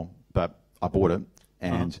clear at all. But I bought it,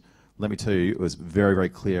 and let me tell you, it was very, very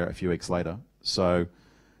clear a few weeks later. So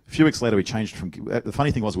a few weeks later, we changed from... the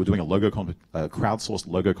funny thing was, we were doing a crowdsourced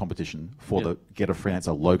logo competition for the Get a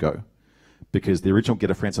Freelancer logo, because the original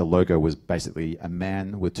Get a Freelancer logo was basically a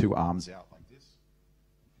man with two arms out like this,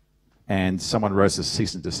 and someone wrote a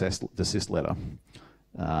cease and desist letter.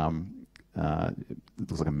 It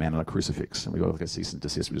looks like a man on a crucifix, and we got like a cease and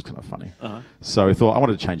desist, which is kind of funny. So we thought, I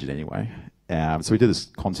wanted to change it anyway. So we did this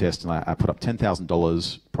contest, and I put up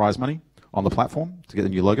 $10,000 prize money on the platform to get the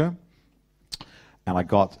new logo. And I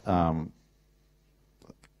got, I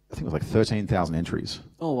think it was like 13,000 entries.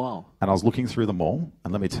 Oh, wow. And I was looking through them all,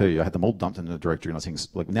 and let me tell you, I had them all dumped in a directory, and I was thinking,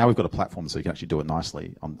 like, now we've got a platform so you can actually do it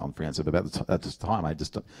nicely on Freelancer. But at this time, I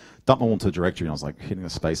just dumped them all into a directory, and I was like hitting the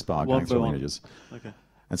space bar, going through images. Okay.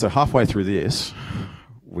 And so halfway through this,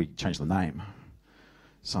 we changed the name.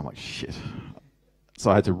 So I'm like, shit.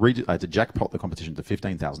 So I had to jackpot the competition to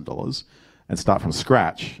 $15,000 and start from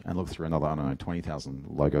scratch and look through another, I don't know, 20,000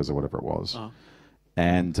 logos or whatever it was.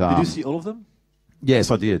 And did you see all of them?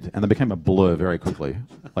 Yes, I did, and they became a blur very quickly,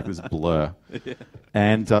 like this blur. Yeah.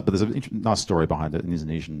 And but there's a nice story behind it. An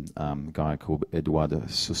Indonesian guy called Eduardo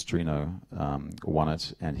Sustrino won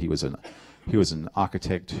it, and he was an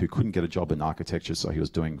architect who couldn't get a job in architecture, so he was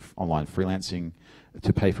doing online freelancing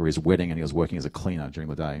to pay for his wedding, and he was working as a cleaner during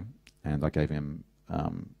the day. And I gave him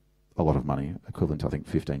a lot of money, equivalent to I think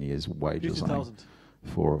 15 years' wage or something,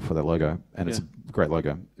 for that logo. And it's a great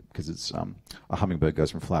logo, because it's a hummingbird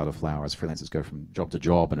goes from flower to flower as freelancers go from job to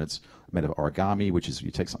job, and it's made of origami, which is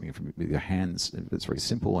you take something from with your hands, it's very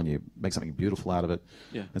simple, and you make something beautiful out of it,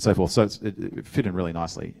 and so forth. So it fit in really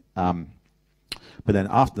nicely. But then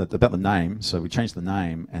after that, about the name, so we changed the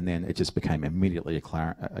name, and then it just became immediately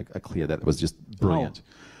clear that it was just brilliant.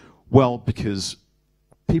 Well, because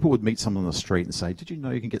people would meet someone on the street and say, did you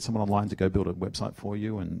know you can get someone online to go build a website for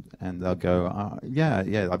you? And they'll go,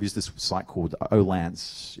 yeah, I've used this site called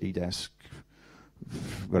Olance, eDesk,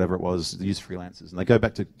 whatever it was, they use freelancers. And they go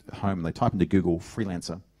back to home and they type into Google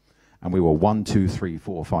freelancer, and we were 1, 2, 3,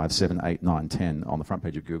 4, 5, 7, 8, 9, 10 on the front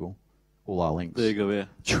page of Google. All our links. There you go, yeah.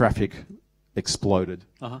 Traffic exploded.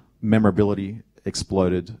 Memorability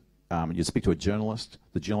exploded. You'd speak to a journalist.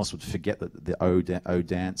 The journalist would forget the O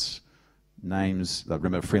dance names. They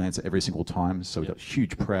remember freelancer every single time. So we got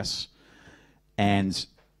huge press. And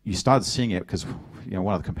you started seeing it because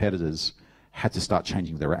one of the competitors had to start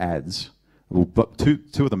changing their ads. Well, but two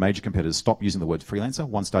of the major competitors stopped using the word freelancer.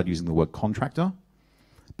 One started using the word contractor,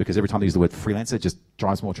 because every time they use the word freelancer, it just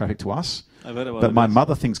drives more traffic to us. But my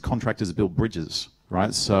mother thinks contractors build bridges,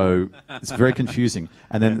 right? So it's very confusing.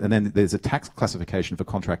 And then there's a tax classification for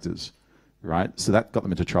contractors, right? So that got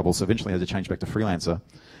them into trouble. So eventually they had to change back to freelancer.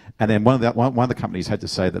 And then one of the companies had to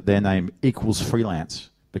say that their name equals freelance,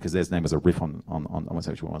 because their name was a riff on I won't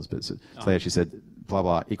say which one it was, but so they actually said blah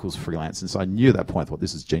blah equals freelance. And so I knew at that point, I thought,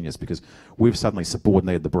 this is genius, because we've suddenly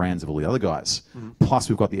subordinated the brands of all the other guys. Plus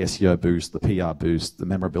we've got the SEO boost, the PR boost, the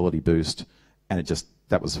memorability boost, and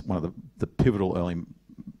that was one of the pivotal early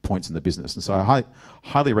points in the business. And so I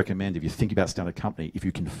highly recommend, if you think about starting a company, if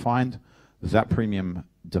you can find that premium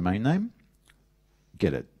domain name,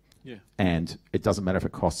 get it. Yeah. And it doesn't matter if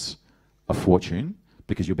it costs a fortune,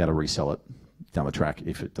 because you'll be able to resell it down the track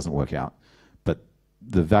if it doesn't work out. But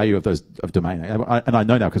the value of domain name, and I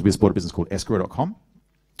know now because we just bought a business called escrow.com,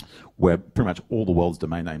 where pretty much all the world's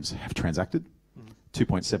domain names have transacted,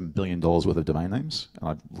 $2.7 billion worth of domain names. And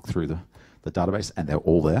I looked through the database, and they're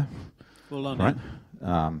all there. Well done, right?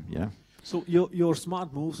 Yeah. So your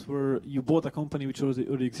smart moves were, you bought a company which was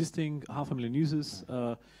already existing, 500,000 users.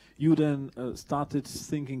 You then started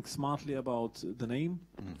thinking smartly about the name.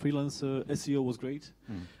 Freelancer, SEO was great.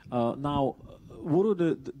 Now, what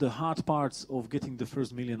are the hard parts of getting the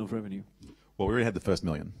first $1 million of revenue? Well, we already had the first $1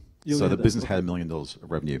 million. So the business had $1 million of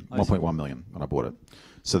revenue, 1.1 million when I bought it.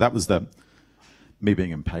 So that was me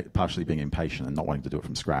being partially being impatient and not wanting to do it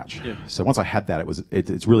from scratch. Yeah. So once I had that,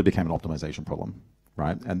 it really became an optimization problem,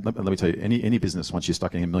 right? And let me tell you, any business, once you're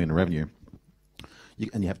stuck in $1 million in revenue,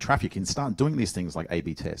 and you have traffic, you can start doing these things like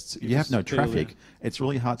A/B tests. If you have no traffic, it's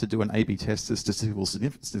really hard to do an A/B test that's statistically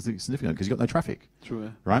significant, because you've got no traffic. True. Yeah.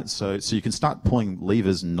 Right? So you can start pulling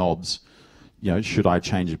levers and knobs. Should I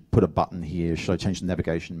put a button here? Should I change the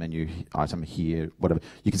navigation menu item here? Whatever.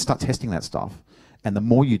 You can start testing that stuff. And the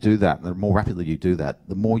more you do that, the more rapidly you do that,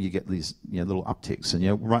 the more you get these little upticks.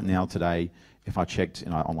 And right now, today, if I checked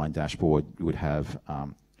in our online dashboard, you would have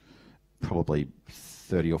probably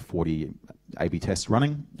 30 or 40 A/B tests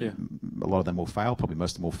running, a lot of them will fail, probably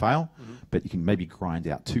most of them will fail, but you can maybe grind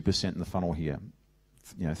out 2% in the funnel here,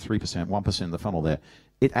 3%, 1% in the funnel there.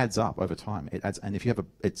 It adds up over time. It adds, and if you have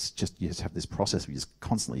it's just, you just have this process where you just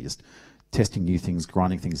constantly just testing new things,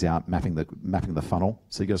 grinding things out, mapping the funnel.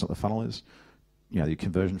 So you guys know what the funnel is? The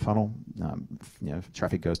conversion funnel.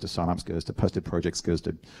 Traffic goes to signups, goes to posted projects, goes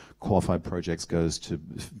to qualified projects, goes to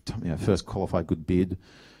first qualified good bid,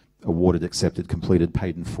 awarded, accepted, completed,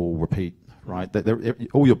 paid in full, repeat. Right?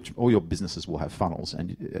 All your businesses will have funnels,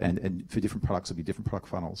 and for different products, there'll be different product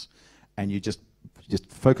funnels, and you just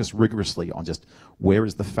focus rigorously on just where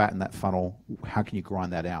is the fat in that funnel, how can you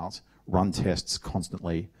grind that out, run tests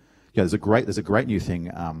constantly. There's a great new thing,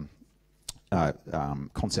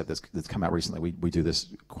 concept that's come out recently. We do this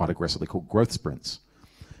quite aggressively, called growth sprints.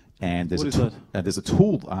 And there's a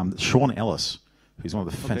tool, Sean Ellis, who's one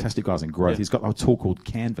of the fantastic guys in growth. He's got a tool called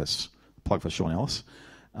Canvas, plug for Sean Ellis,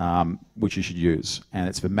 which you should use, and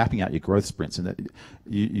it's for mapping out your growth sprints. And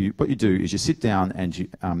what you do is you sit down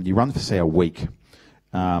and you run for, say, a week.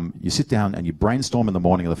 You sit down and you brainstorm in the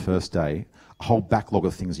morning of the first day a whole backlog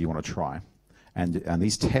of things you want to try, and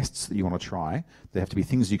these tests that you want to try, they have to be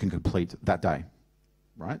things you can complete that day,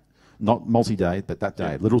 right? Not multi-day, but that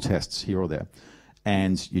day. Little tests here or there,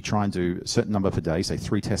 and you try and do a certain number per day, say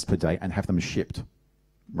 3 tests per day, and have them shipped,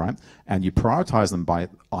 right? And you prioritize them by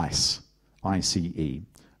ICE, I-C-E.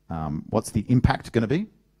 What's the impact going to be,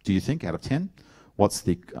 do you think, out of 10? What's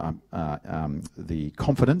the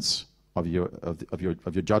confidence of your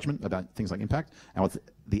judgment about things like impact? And what's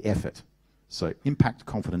the effort? So impact,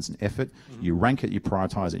 confidence, and effort. You rank it, you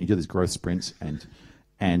prioritize it, you do these growth sprints,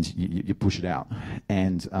 and you push it out.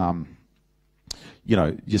 And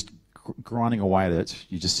just grinding away at it,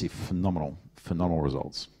 you just see phenomenal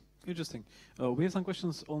results. Interesting. We have some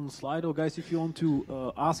questions on Slido. Guys, if you want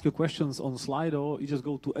to ask your questions on Slido, you just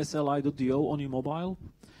go to sli.do on your mobile,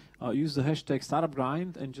 use the hashtag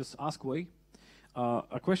startupgrind, and just ask away.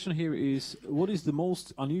 A question here is, what is the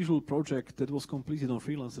most unusual project that was completed on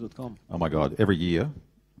freelancer.com? Oh my God, every year,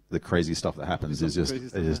 the crazy stuff that happens is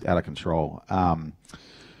just out of control.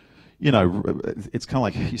 It's kind of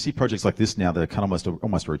like, you see projects like this now that are kind of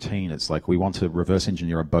almost routine. It's like, we want to reverse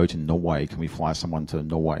engineer a boat in Norway. Can we fly someone to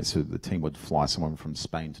Norway? So the team would fly someone from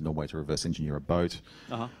Spain to Norway to reverse engineer a boat.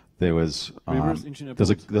 There was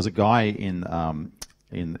there's a guy in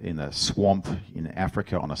a swamp in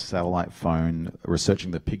Africa on a satellite phone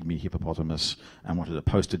researching the pygmy hippopotamus and wanted a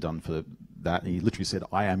poster done for that. And he literally said,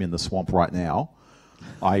 "I am in the swamp right now.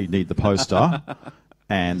 I need the poster."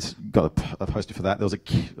 And got a poster for that. There was I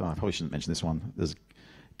probably shouldn't mention this one. There's a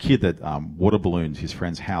kid that water ballooned his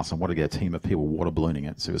friend's house and wanted to get a team of people water ballooning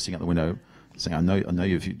it. So he was sitting out the window saying, I know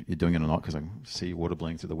if you're doing it or not, because I see you water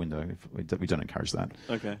ballooning through the window. We don't encourage that.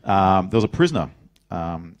 Okay. There was a prisoner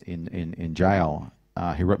in jail.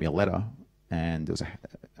 He wrote me a letter, and there was a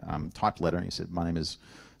typed letter, and he said, "My name is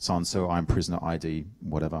so-and-so, I'm prisoner ID,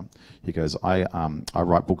 whatever." He goes, I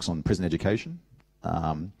write books on prison education.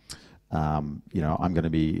 I'm going to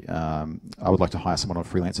be. I would like to hire someone on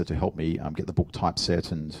Freelancer to help me get the book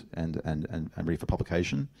typeset and ready for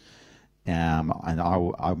publication. And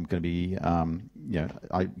I'm going to be.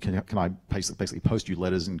 Can I basically post you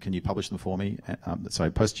letters, and can you publish them for me? So I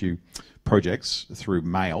post you projects through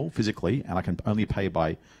mail physically, and I can only pay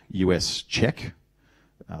by US check,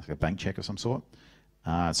 like a bank check of some sort.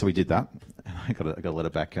 So we did that, and I got a letter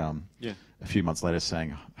back a few months later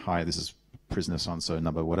saying, "Hi, this is prisoner so-and-so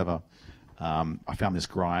number whatever. I found this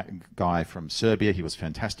guy from Serbia. He was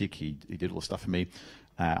fantastic. He did all the stuff for me.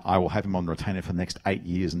 I will have him on retainer for the next 8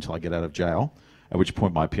 years until I get out of jail." At which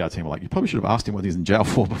point my PR team were like, "You probably should have asked him what he's in jail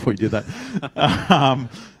for before you did that."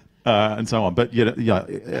 And so on. But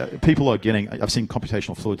people are getting. I've seen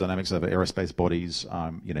computational fluid dynamics over aerospace bodies.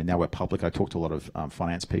 Now we're public. I talk to a lot of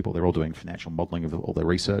finance people. They're all doing financial modeling of all their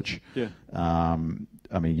research. Yeah.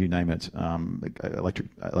 You name it.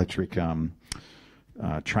 Electric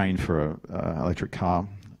train for an electric car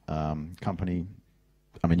company.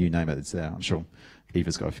 You name it, it's there. I'm sure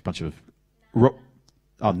Eva's got a bunch of.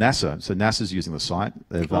 NASA. So NASA's using the site.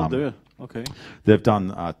 They've done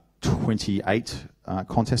 28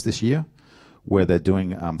 contests this year where they're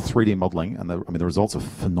doing 3D modeling, and the results are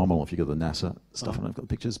phenomenal if you go to the NASA stuff, and I've got the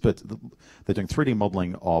pictures. But they're doing 3D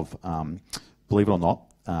modeling of, believe it or not,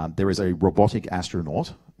 there is a robotic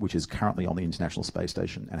astronaut which is currently on the International Space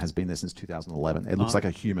Station and has been there since 2011. It looks like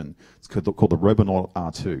a human. It's called the Robonaut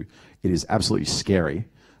R2. It is absolutely scary.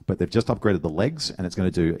 But they've just upgraded the legs, and it's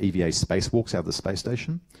going to do EVA spacewalks out of the space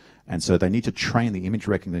station. And so they need to train the image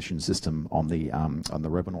recognition system on the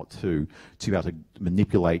Robonaut 2 to be able to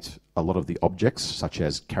manipulate a lot of the objects, such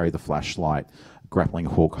as carry the flashlight, grappling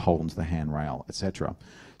hook, hold onto the handrail, etc.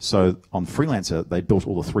 So on Freelancer, they built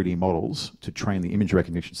all the 3D models to train the image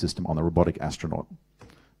recognition system on the robotic astronaut,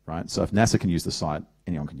 right? So if NASA can use the site,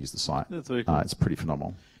 anyone can use the site. That's very cool. It's pretty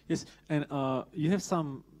phenomenal. Yes, and you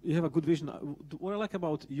have a good vision. What I like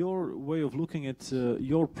about your way of looking at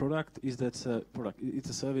your product is that it's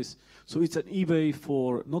a service. So it's an eBay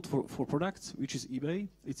not for products, which is eBay.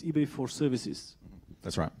 It's eBay for services.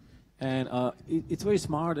 That's right. And it's very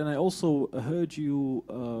smart. And I also heard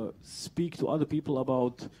you speak to other people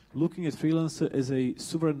about looking at freelancer as a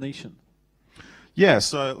sovereign nation. Yeah,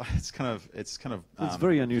 so it's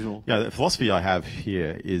very unusual. Yeah, the philosophy I have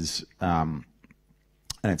here is.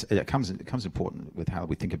 And it comes important with how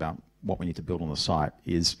we think about what we need to build on the site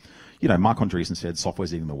is, Marc Andreessen said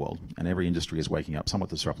software's eating the world, and every industry is waking up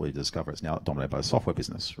somewhat disruptively to discover it's now dominated by the software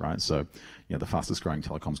business, right? So, the fastest growing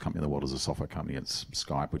telecoms company in the world is a software company. It's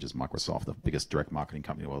Skype, which is Microsoft. The biggest direct marketing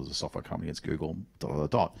company in the world is a software company. It's Google, ...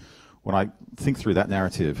 When I think through that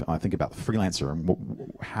narrative, I think about the freelancer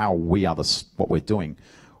and how we are what we're doing.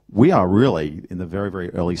 We are really in the very,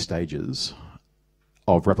 very early stages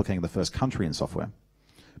of replicating the first country in software.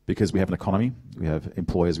 Because we have an economy, we have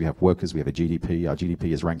employers, we have workers, we have a GDP. Our GDP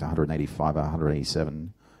is ranked 185 or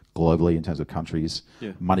 187 globally in terms of countries.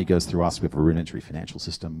 Yeah. Money goes through us. We have a rudimentary financial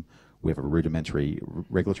system. We have a rudimentary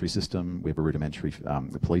regulatory system. We have a rudimentary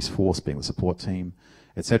police force being the support team,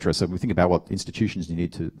 etc. So we think about what institutions you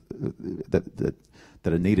need to that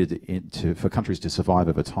are needed for countries to survive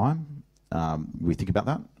over time. We think about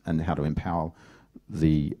that and how to empower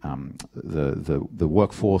the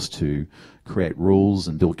workforce to create rules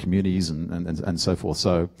and build communities and so forth.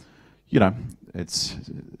 So, it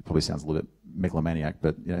probably sounds a little bit megalomaniac,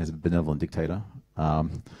 but he's a benevolent dictator.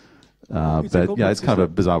 It's kind of a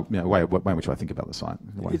bizarre way in which I think about the site.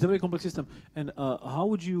 It's a very complex system. And how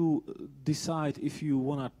would you decide if you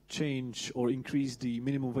want to change or increase the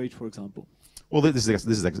minimum wage, for example? Well, this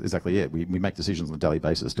is exactly it. We make decisions on a daily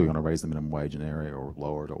basis. Do we want to raise the minimum wage in an area or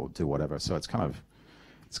lower it or do whatever? So it's kind of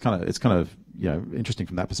interesting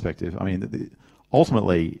from that perspective. I mean,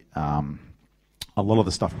 ultimately, a lot of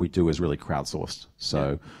the stuff we do is really crowdsourced.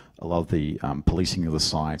 So a lot of the policing of the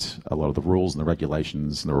site, a lot of the rules and the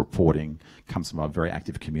regulations and the reporting comes from a very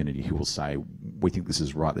active community who will say, we think this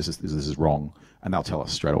is right, this is wrong, and they'll tell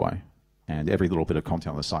us straight away. And every little bit of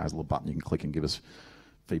content on the site has a little button you can click and give us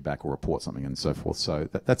feedback or report something and so forth. So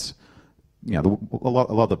that's a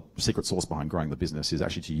lot of the secret sauce behind growing the business is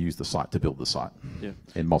actually to use the site to build the site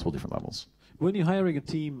in multiple different levels. When you're hiring a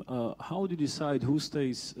team, how do you decide who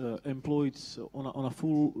stays employed on a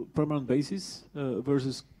full permanent basis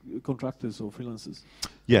versus contractors or freelancers?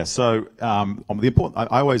 Yeah, so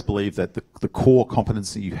I always believe that the core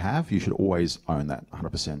competency you have, you should always own that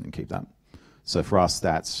 100% and keep that. So for us,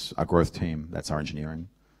 that's our growth team, that's our engineering,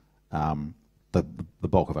 the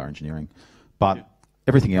bulk of our engineering. But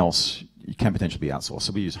everything else you can potentially be outsourced.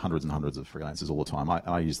 So we use hundreds and hundreds of freelancers all the time.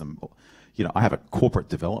 I use them. I have a corporate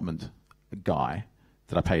development guy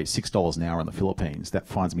that I pay $6 an hour in the Philippines that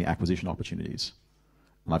finds me acquisition opportunities,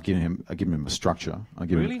 and I've given him a structure. I've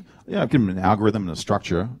given him an algorithm and a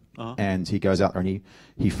structure, and he goes out there and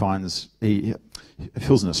he fills in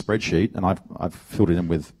a spreadsheet, and I've filled it in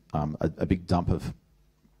with a big dump of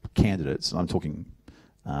candidates. I'm talking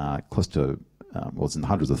close to it's in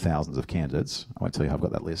hundreds of thousands of candidates. I won't tell you how I've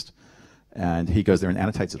got that list. And he goes there and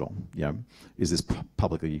annotates it all. Is this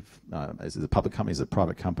publicly? Is it a public company? Is it a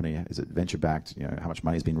private company? Is it venture backed? How much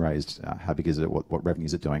money has been raised? How big is it? What revenue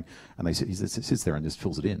is it doing? And he sits there and just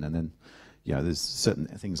fills it in. And then, there's certain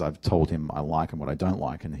things I've told him I like and what I don't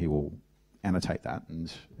like, and he will annotate that. And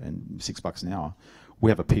 $6 an hour.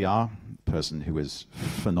 We have a PR person who is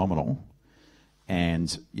phenomenal.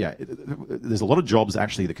 And there's a lot of jobs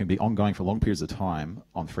actually that can be ongoing for long periods of time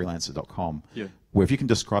on freelancer.com, where if you can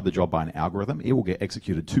describe the job by an algorithm, it will get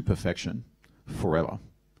executed to perfection forever,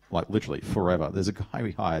 like literally forever. There's a guy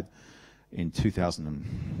we hired in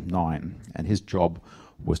 2009, and his job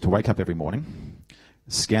was to wake up every morning,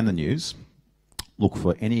 scan the news, look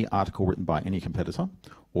for any article written by any competitor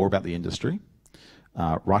or about the industry,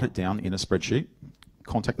 write it down in a spreadsheet,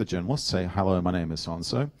 contact the journalist, say, hello, my name is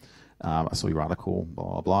so-and-so. I saw your article,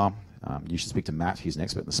 blah, blah, blah. You should speak to Matt. He's an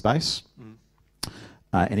expert in the space.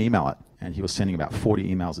 And email it. And he was sending about 40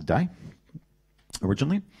 emails a day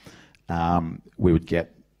originally. We would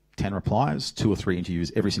get 10 replies, 2 or 3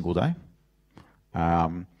 interviews every single day.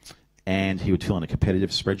 And he would fill in a competitive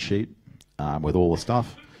spreadsheet with all the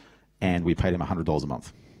stuff. And we paid him $100 a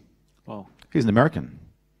month. Wow. He's an American.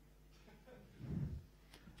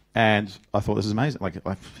 And I thought, this is amazing. Like,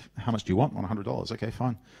 how much do you want on $100? Okay,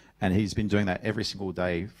 fine. And he's been doing that every single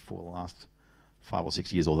day for the last 5 or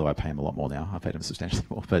 6 years, although I pay him a lot more now. I paid him substantially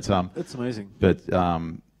more. But that's amazing. But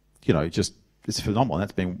you know, just it's phenomenal. And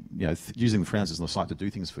that's been, you know, using the freelancers on the site to do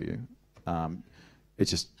things for you.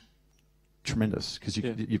 It's just tremendous because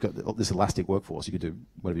you've got this elastic workforce. You could do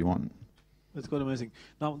whatever you want. That's quite amazing.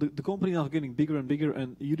 Now, the company is getting bigger and bigger,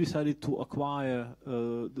 and you decided to acquire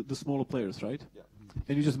the smaller players, right? Yeah.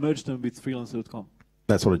 And you just merged them with freelancer.com.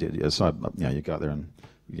 That's what I did, yeah. So, you know, you go out there and,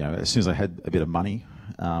 you know, as soon as I had a bit of money,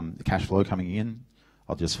 the cash flow coming in,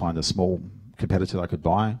 I'll just find a small competitor I could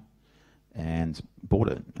buy and bought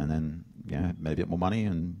it. And then, you know, made a bit more money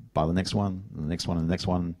and buy the next one, and the next one, and the next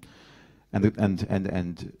one. And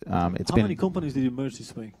it's How many companies did you merge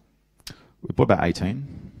this way? We bought about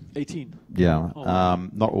 18. 18? Yeah. Oh, wow.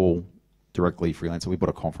 Not all directly freelancer. We bought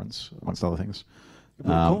a conference, amongst other things. You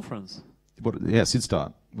bought a conference? Yeah,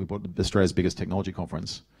 SidStart. We bought Australia's biggest technology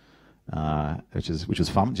conference, which was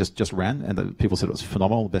fun. Just ran, and people said it was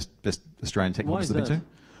phenomenal. Best Australian tech conference they've been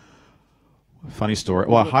to. Funny story.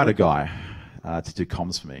 Well, I hired a guy to do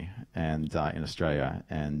comms for me, and in Australia,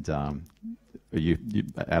 and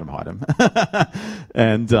Adam hired him,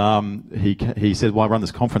 and he said, "Well, I run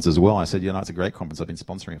this conference as well." I said, "You know, it's a great conference. I've been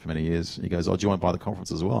sponsoring it for many years." He goes, "Oh, do you want to buy the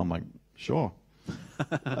conference as well?" I'm like, "Sure."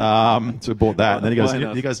 So we bought that, and then he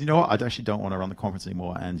goes, "You know what? I actually don't want to run the conference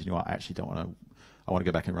anymore, and you know what? I actually don't want to. I want to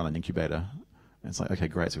go back and run an incubator." And it's like, okay,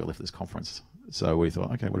 great. So we left this conference. So we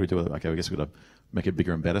thought, okay, what do we do with it? Okay, I guess we've got to make it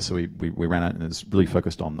bigger and better. So we ran it, and it's really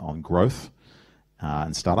focused on growth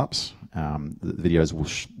and startups. The videos will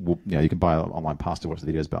you know, you can buy an online pass to watch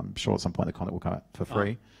the videos, but I'm sure at some point the content will come out for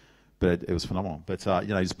free. But it was phenomenal. But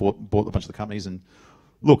you know, just bought a bunch of the companies. And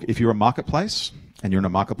look, if you're a marketplace and you're in a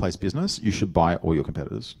marketplace business, you should buy all your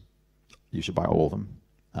competitors. You should buy all of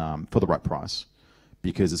them for the right price,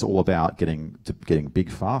 because it's all about getting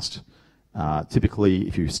big fast. Typically,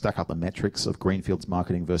 if you stack up the metrics of greenfields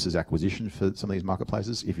marketing versus acquisition for some of these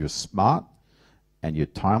marketplaces, if you're smart and you're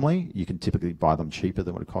timely, you can typically buy them cheaper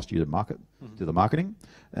than what it cost you to do the marketing.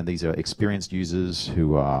 And these are experienced users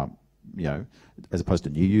who are, you know, as opposed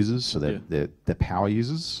to new users, so they're power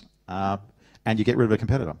users. And you get rid of a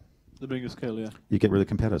competitor. The bigger scale, yeah. You get rid of a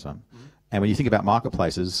competitor. And when you think about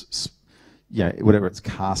marketplaces, you know, whether it's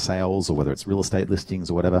car sales or whether it's real estate listings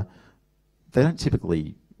or whatever, they don't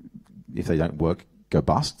typically, if they don't work, go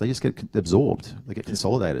bust. They just get absorbed. They get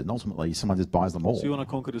consolidated, and ultimately someone just buys them all. So you want to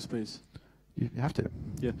conquer the space? You have to.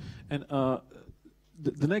 Yeah. And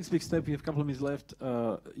the next big step, we have a couple of minutes left.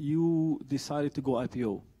 You decided to go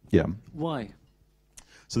IPO. Yeah. Why?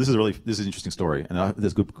 So this is an interesting story, and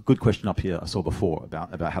there's a good question up here I saw before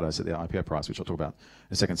about how to set the IPO price, which I'll talk about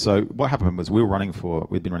in a second. So what happened was we'd been running for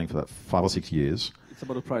about 5 or 6 years. It's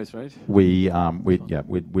about the price, right? We'd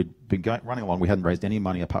been running along. We hadn't raised any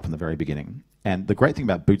money apart from the very beginning. And the great thing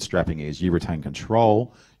about bootstrapping is you retain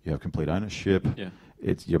control, you have complete ownership. Yeah.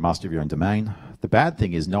 You're master of your own domain. The bad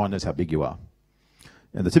thing is no one knows how big you are.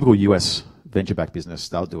 And the typical US venture-backed business,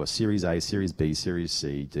 they'll do a Series A, Series B, Series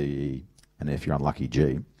C, D, E, and if you're unlucky,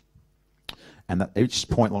 G. And at each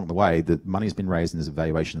point along the way, the money's been raised and there's a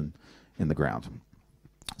valuation in the ground.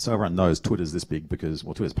 So everyone knows Twitter's this big because,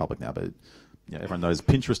 well, Twitter's public now, but you know, everyone knows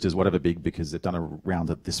Pinterest is whatever big because they've done a round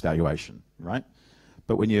at this valuation, right?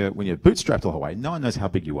 But when you're bootstrapped all the way, no one knows how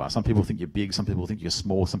big you are. Some people think you're big, some people think you're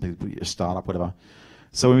small, some people think you're a startup, whatever.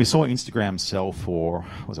 So when we saw Instagram sell for,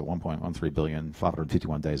 what was it, 1.13 billion,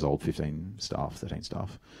 551 days old, 15 staff, 13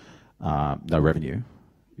 staff, no revenue,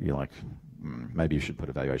 you're like, maybe you should put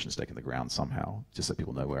a valuation stake in the ground somehow, just so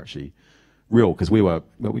people know we're actually real. Because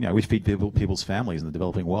we feed people's families in the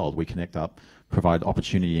developing world. We connect up, provide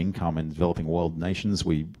opportunity, income in developing world nations.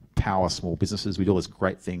 We power small businesses. We do all these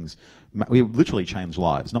great things. We literally change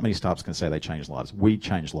lives. Not many startups can say they change lives. We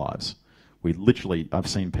change lives. We literally, I've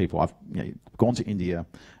seen people, I've gone to India,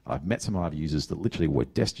 I've met some of our users that literally were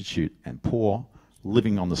destitute and poor,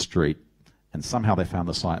 living on the street, and somehow they found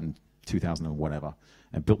the site in 2000 and whatever,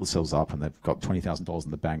 and built themselves up, and they've got $20,000 in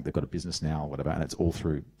the bank, they've got a business now, whatever, and it's all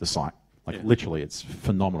through the site. Like literally, it's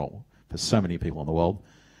phenomenal for so many people in the world.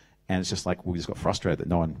 And it's just like, we just got frustrated that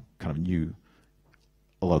no one kind of knew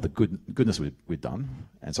a lot of the goodness we'd done.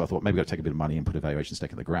 And so I thought maybe we've got to take a bit of money and put a valuation stake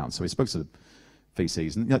in the ground. So we spoke to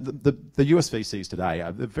VCs, and you know, the US VCs today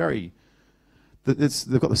are they've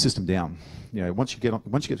got the system down. You know, once you get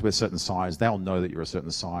to a certain size, they'll know that you're a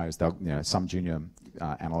certain size. They'll, you know, some junior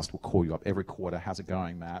analyst will call you up every quarter. How's it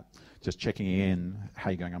going, Matt? Just checking in. How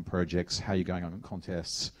are you going on projects? How are you going on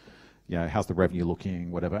contests? You know, how's the revenue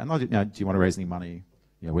looking? Whatever. And you know, do you want to raise any money?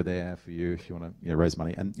 You know, we're there for you if you want to raise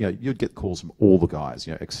money. And you know, you'd get calls from all the guys.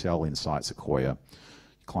 You know, Excel, Insight, Sequoia,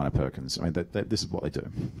 Kleiner Perkins. I mean, this is what they do,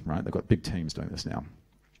 right? They've got big teams doing this now.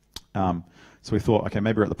 So we thought, okay,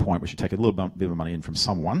 maybe we're at the point we should take a little bit of money in from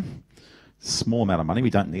someone small amount of money. We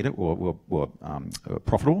don't need it. We're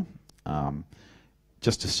profitable.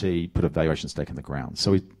 Just to put a valuation stake in the ground.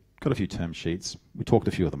 So we got a few term sheets. We talked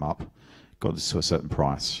a few of them up, got to a certain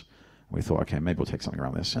price. We thought, okay, maybe we'll take something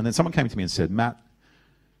around this. And then someone came to me and said, Matt,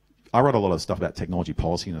 I write a lot of stuff about technology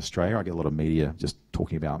policy in Australia. I get a lot of media just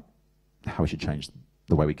talking about how we should change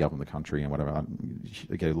the way we govern the country and whatever.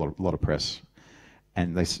 I get a lot of press.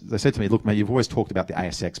 And they said to me, look, mate, you've always talked about the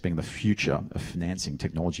ASX being the future of financing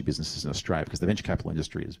technology businesses in Australia because the venture capital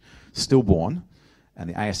industry is stillborn. And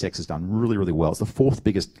the ASX has done really, really well. It's the fourth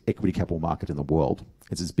biggest equity capital market in the world.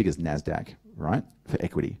 It's as big as NASDAQ, right, for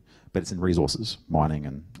equity. But it's in resources, mining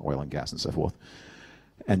and oil and gas and so forth.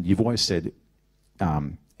 And you've always said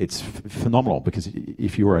it's phenomenal because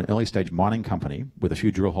if you were an early stage mining company with a few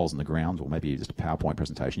drill holes in the ground or maybe just a PowerPoint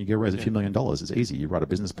presentation, you go raise a few $1 million. It's easy. You write a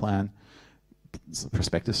business plan. It's a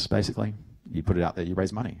prospectus, basically. You put it out there, you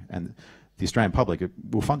raise money. And the Australian public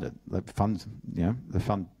will fund it. They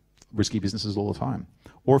fund risky businesses all the time.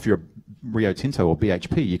 Or if you're Rio Tinto or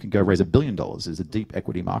BHP, you can go raise $1 billion. There's a deep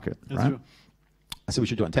equity market, right? True. I said we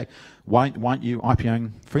should do it in tech. Why aren't you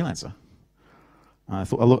IPOing Freelancer? I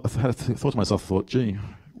thought to myself, gee,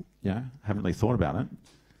 haven't really thought about it.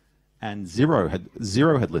 And Xero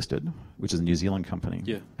had listed, which is a New Zealand company.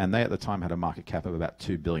 Yeah. And they at the time had a market cap of about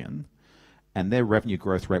 $2 billion. And their revenue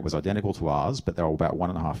growth rate was identical to ours, but they were about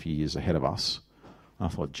 1.5 years ahead of us. And I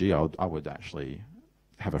thought, gee, I would actually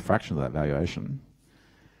have a fraction of that valuation.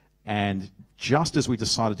 And just as we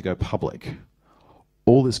decided to go public,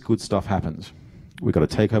 all this good stuff happened. We got a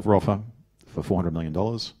takeover offer for $400 million.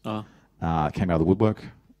 Came out of the woodwork.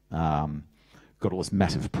 Got all this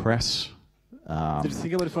massive press. Did you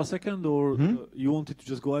think about it for a second, or you wanted to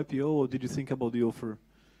just go IPO, or did you think about the offer?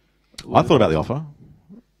 I thought about the offer.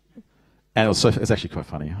 And it's actually quite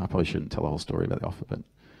funny. I probably shouldn't tell the whole story about the offer, but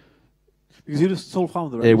because you're the sole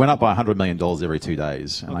founder, right? It went up by $100 million every 2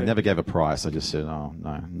 days, and I never gave a price. I just said, "Oh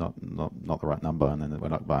no, not the right number." And then it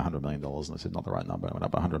went up by $100 million, and I said, "Not the right number." It went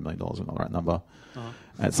up by $100 million, and not the right number.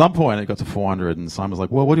 At some point, it got to 400, and Simon was like,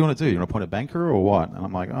 "Well, what do you want to do? You want to appoint a banker or what?" And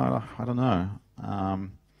I'm like, "Oh, I don't know."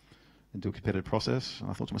 And do a competitive process. And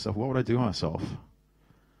I thought to myself, "What would I do myself?"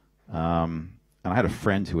 And I had a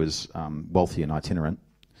friend who was wealthy and itinerant,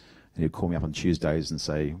 and he'd call me up on Tuesdays and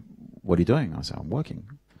say, "What are you doing?" I said, "I'm working."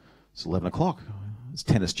 It's 11 o'clock. It's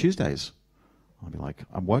tennis Tuesdays. I'll be like,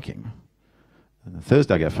 "I'm working." And then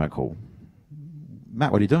Thursday I get a phone call.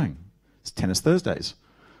 "Matt, what are you doing?" "It's tennis Thursdays."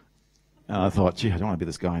 And I thought, gee, I don't want to be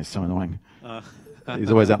this guy. He's so annoying.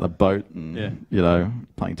 He's always out in the boat and,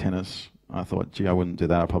 playing tennis. I thought, gee, I wouldn't do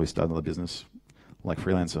that. I'd probably start another business like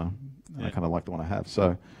Freelancer. And I kind of like the one I have.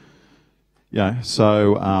 So,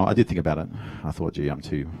 I did think about it. I thought, gee, I'm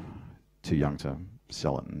too young to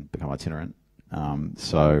sell it and become itinerant.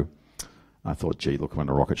 So I thought, gee, look, I'm on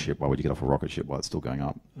a rocket ship. Why would you get off a rocket ship while it's still going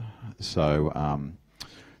up? So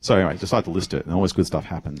anyway, decided to list it, and all this good stuff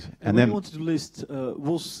happened. And when you wanted to list,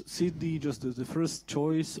 was Sydney just the first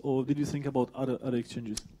choice, or did you think about other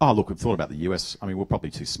exchanges? Oh, look, we've thought about the US. I mean, we're probably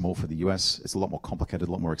too small for the US. It's a lot more complicated,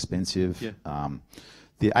 a lot more expensive. Yeah.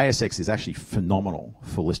 The ASX is actually phenomenal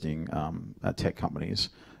for listing tech companies.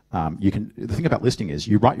 The thing about listing is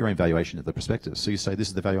you write your own valuation of the prospectus. So you say, this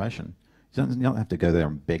is the valuation. You don't have to go there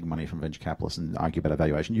and beg money from venture capitalists and argue about a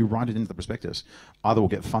valuation. You write it into the prospectus. Either it will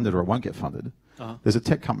get funded or it won't get funded. There's a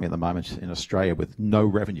tech company at the moment in Australia with no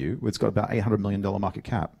revenue. It's got about $800 million market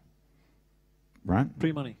cap. Right?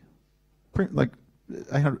 Pre-money. Like,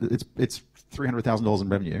 it's $300,000 in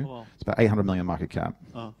revenue. Oh, wow. It's about $800 million market cap.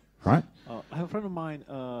 Right? I have a friend of mine,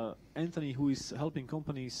 Anthony, who is helping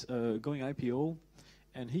companies going IPO.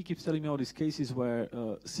 And he keeps telling me all these cases where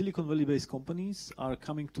Silicon Valley-based companies are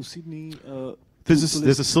coming to Sydney.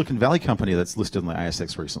 There's a Silicon Valley company that's listed on the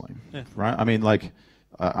ASX recently, right? I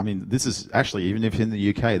mean, this is actually, even if in the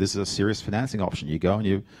UK, this is a serious financing option. You go and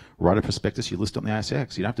you write a prospectus, you list it on the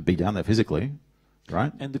ASX. You don't have to be down there physically,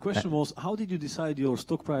 right? And the question was, how did you decide your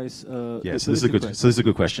stock price? So this is a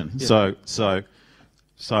good question. Yeah.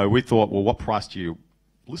 So we thought, well, what price do you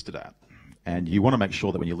list it at? And you want to make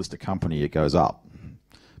sure that when you list a company, it goes up.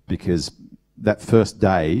 Because that first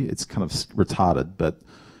day, it's kind of retarded, but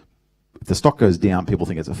if the stock goes down, people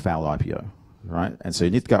think it's a failed IPO, right? And so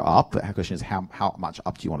you need to go up. The question is, how much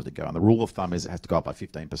up do you want it to go? And the rule of thumb is it has to go up by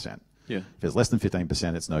 15%. Yeah. If it's less than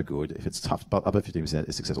 15%, it's no good. If it's tough, up at 15%,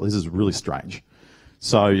 it's successful. This is really strange.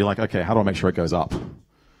 So you're like, okay, how do I make sure it goes up?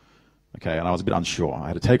 Okay, and I was a bit unsure. I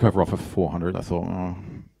had a takeover offer for 400. I thought,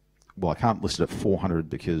 well, I can't list it at 400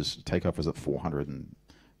 because takeover is at 400 and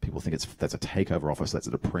people think that's a takeover offer, so that's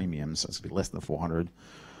at a premium, so it's going to be less than 400.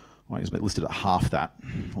 Well, I just listed at half that,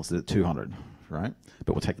 listed at 200, right?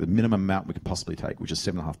 But we'll take the minimum amount we can possibly take, which is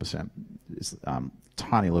 7.5%. It's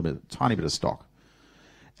tiny bit of stock.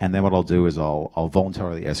 And then what I'll do is I'll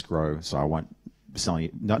voluntarily escrow, so I won't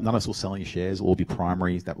none of us will sell any shares. It will be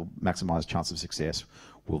primary. That will maximize chance of success.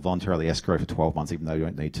 We'll voluntarily escrow for 12 months, even though you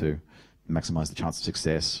don't need to. Maximize the chance of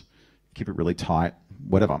success. Keep it really tight,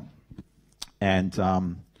 whatever. And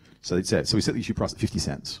so we set the issue price at 50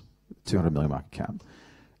 cents, 200 million market cap.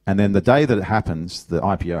 And then the day that it happens, the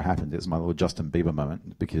IPO happened, it was my little Justin Bieber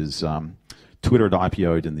moment, because Twitter had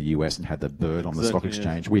IPO'd in the US and had the bird on the stock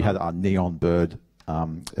exchange. We had our neon bird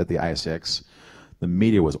at the ASX. The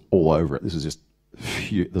media was all over it. This was just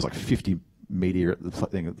there's like 50 media at the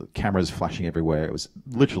thing, the cameras flashing everywhere. It was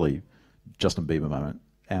literally Justin Bieber moment.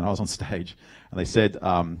 And I was on stage, and they said,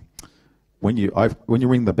 when you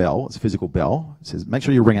ring the bell, it's a physical bell. It says, make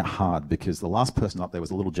sure you ring it hard, because the last person up there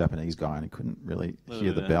was a little Japanese guy, and he couldn't really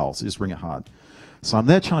hear the bell, so just ring it hard. So I'm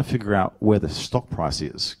there trying to figure out where the stock price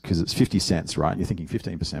is, because it's 50 cents, right? And you're thinking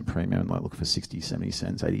 15% premium, like looking for 60, 70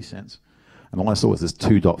 cents, 80 cents. And all I saw was this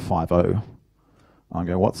 2.50. I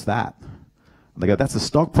go, what's that? And they go, that's the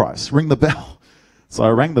stock price. Ring the bell. So I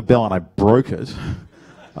rang the bell and I broke it.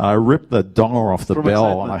 I ripped the donger off the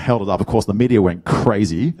bell and I held it up. Of course, the media went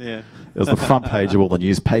crazy. Yeah. It was the front page of all the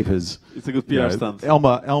newspapers. It's a good PR stunt.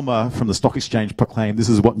 Elmer from the stock exchange proclaimed, this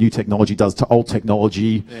is what new technology does to old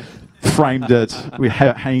technology. Yeah. Framed it. We're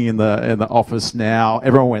hanging in the office now.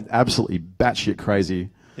 Everyone went absolutely batshit crazy.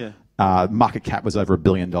 Yeah. Market cap was over $1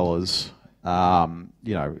 billion.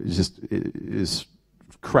 It's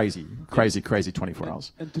crazy 24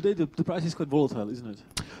 hours. And today the price is quite volatile, isn't it?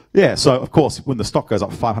 Yeah, so of course, when the stock goes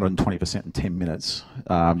up 520% in 10 minutes,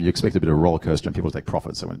 you expect a bit of a roller coaster and people take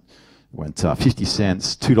profits. So it went 50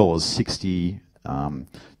 cents, $2.60,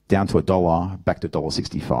 down to $1, back to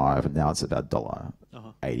 $1.65, and now it's about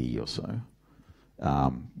 $1.80 or so,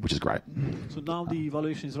 which is great. So now the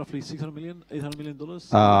valuation is roughly $600 million, $800 million?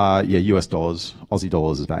 Yeah, US dollars. Aussie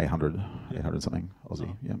dollars is about 800 something,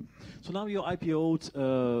 Aussie, yeah. So now you're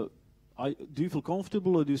IPO'd. Do you feel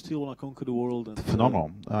comfortable, or do you still want to conquer the world? And,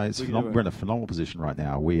 phenomenal. We're in a phenomenal position right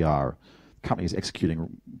now. The company is executing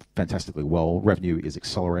fantastically well. Revenue is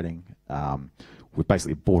accelerating. We've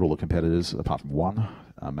basically bought all the competitors, apart from one,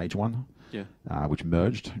 major one, which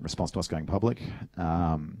merged in response to us going public.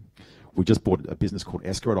 We just bought a business called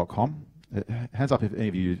escrow.com. Hands up if any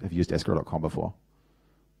of you have used escrow.com before.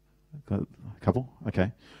 A couple?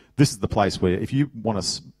 Okay. This is the place where if you want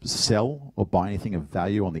to sell or buy anything of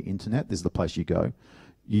value on the internet, this is the place you go.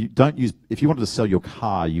 If you wanted to sell your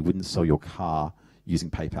car, you wouldn't sell your car using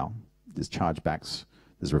PayPal. There's chargebacks,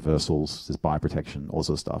 there's reversals, there's buyer protection, all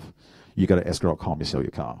sorts of stuff. You go to escrow.com, you sell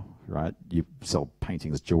your car, right? You sell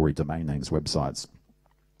paintings, jewelry, domain names, websites,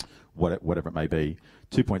 whatever it may be.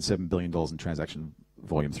 $2.7 billion in transaction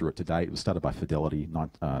volume through it today. It was started by Fidelity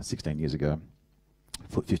 16 years ago.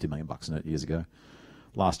 Put $50 million in it years ago.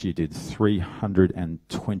 Last year did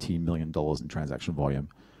 $320 million in transaction volume.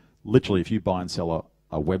 Literally, if you buy and sell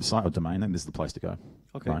a website or domain name, this is the place to go.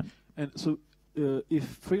 Okay. Right? And so if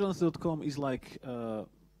freelance.com is like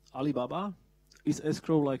Alibaba, is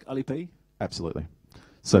escrow like Alipay? Absolutely.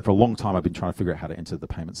 So for a long time, I've been trying to figure out how to enter the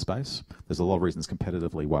payment space. There's a lot of reasons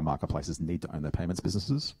competitively why marketplaces need to own their payments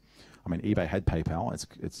businesses. I mean, eBay had PayPal. It's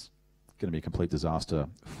going to be a complete disaster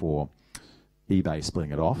for eBay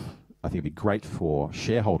splitting it off. I think it'd be great for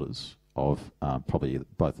shareholders of probably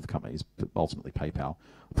both of the companies, but ultimately PayPal.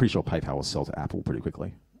 I'm pretty sure PayPal will sell to Apple pretty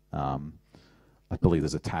quickly. I believe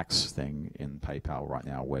there's a tax thing in PayPal right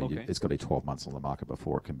now where it's got to be 12 months on the market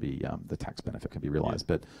before it can be the tax benefit can be realized.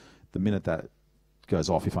 Yeah. But the minute that goes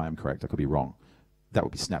off, if I am correct, I could be wrong, that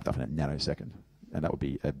would be snapped up in a nanosecond, and that would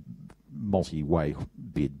be a multi-way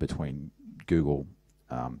bid between Google,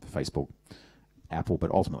 Facebook, Apple,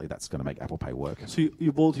 but ultimately that's going to make Apple Pay work. So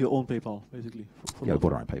you bought your own PayPal, basically? Yeah, we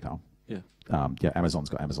bought our own PayPal. Yeah. Amazon's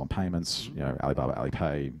got Amazon Payments, Alibaba,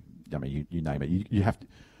 Alipay, I mean, you name it.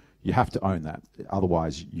 You have to own that.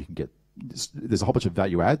 Otherwise, you can get, there's a whole bunch of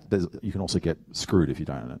value add. You can also get screwed if you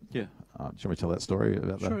don't own it. Yeah. Do you want me to tell that story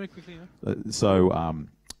about that? Sure, quickly,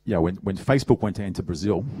 yeah. When Facebook went into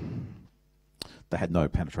Brazil, they had no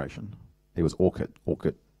penetration. It was Orkut.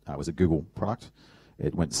 Orkut was a Google product.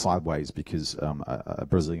 It went sideways because a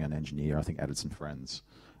Brazilian engineer, I think, added some friends,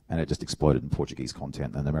 and it just exploded in Portuguese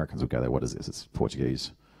content. And the Americans would go there, what is this? It's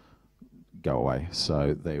Portuguese. Go away.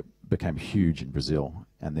 So they became huge in Brazil.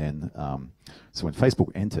 And then, so when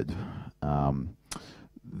Facebook entered,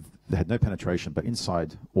 they had no penetration, but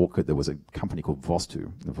inside Orkut there was a company called Vostu.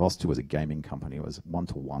 And Vostu was a gaming company. It was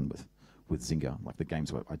one-to-one with Zynga. Like the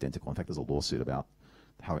games were identical. In fact, there's a lawsuit about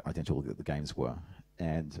how identical the games were.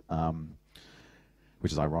 And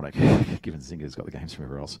which is ironic, given Zynga's got the games from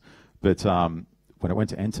everywhere else. But when I went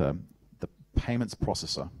to enter, the payments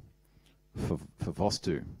processor for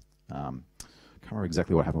Vostu, can't remember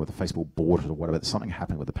exactly what happened with the Facebook board or whatever, something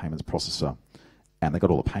happened with the payments processor, and they got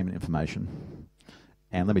all the payment information.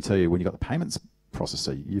 And let me tell you, when you've got the payments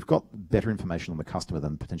processor, you've got better information on the customer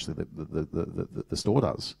than potentially the store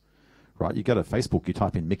does. Right? You go to Facebook, you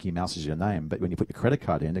type in Mickey Mouse as your name, but when you put your credit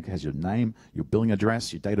card in, it has your name, your billing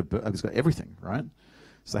address, your date of birth, it's got everything, right?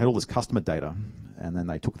 So they had all this customer data, and then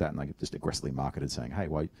they took that and they just aggressively marketed saying, hey,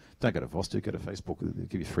 well, don't go to Vostu, go to Facebook, they'll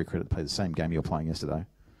give you free credit to play the same game you were playing yesterday.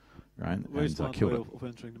 Right? Very smart way of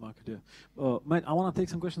entering the market, yeah. Matt, I want to take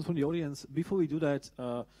some questions from the audience. Before we do that,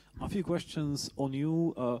 a few questions on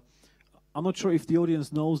you. I'm not sure if the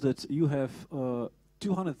audience knows that you have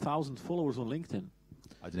 200,000 followers on LinkedIn.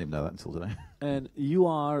 I didn't even know that until today. And you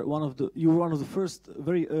were one of the first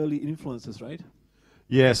very early influencers, right?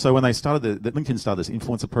 Yeah, so when they started, LinkedIn started this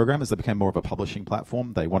influencer program as they became more of a publishing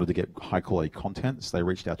platform. They wanted to get high quality content, so they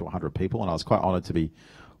reached out to 100 people, and I was quite honored to be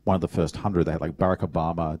one of the first 100. They had like Barack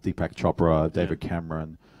Obama, Deepak Chopra, David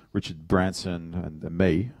Cameron, Richard Branson, and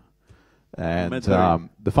me. And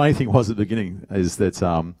the funny thing was at the beginning is that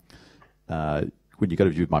when you go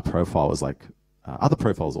to view my profile, it was like, other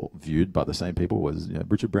profiles viewed by the same people was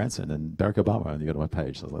Richard Branson and Barack Obama, and you go to my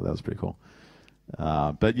page. So that was pretty cool.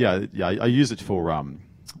 But yeah, I use it for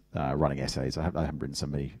writing essays. I haven't written so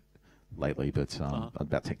many lately, but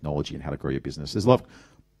about technology and how to grow your business. There's a lot of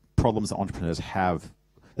problems that entrepreneurs have.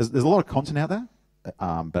 There's a lot of content out there,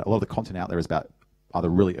 but a lot of the content out there is about either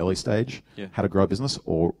really early stage, how to grow a business,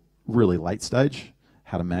 or really late stage,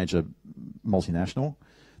 how to manage a multinational.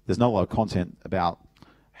 There's not a lot of content about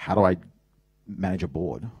how do I manage a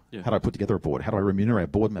board? How do I put together a board? How do I remunerate a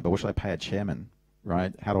board member? What should I pay a chairman?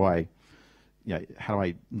 Right? How do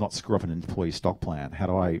I not screw up an employee stock plan? How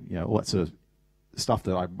do I, all that sort of stuff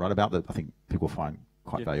that I write about that I think people find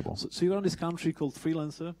quite valuable. So you run this country called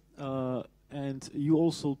Freelancer, and you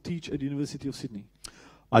also teach at the University of Sydney.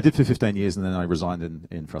 I did for 15 years, and then I resigned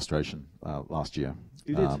in frustration last year.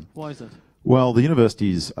 You did? Why is that? Well, the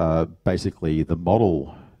universities, basically, the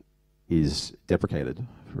model is deprecated,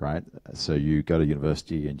 right? So you go to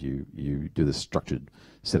university and you do this structured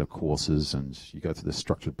set of courses, and you go through this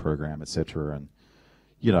structured program, etc. And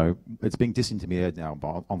it's being disintermediated now by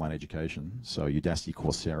online education. So Udacity,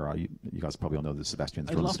 Coursera, you guys probably all know the Sebastian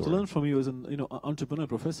Thriller story. I'd love to learn from you as an entrepreneur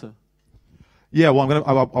professor. Yeah, well,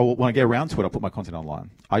 when I get around to it, I'll put my content online.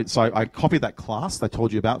 So I copied that class I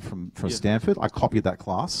told you about from Stanford. I copied that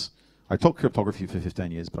class. I taught cryptography for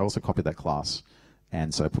 15 years, but I also copied that class.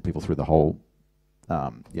 And so I put people through the whole,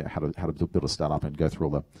 how to build a startup and go through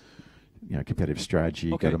all the, competitive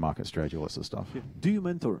strategy, go-to-market strategy, all that sort of stuff. Yeah. Do you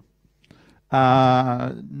mentor?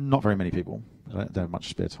 Not very many people. I don't have much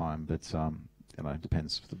spare time, but it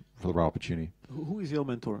depends for the right opportunity. Who is your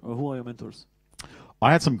mentor, or who are your mentors?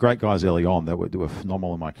 I had some great guys early on that were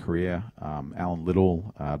phenomenal in my career. Alan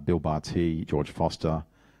Little, Bill Barty, George Foster.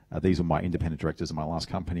 These were my independent directors in my last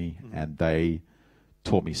company, and they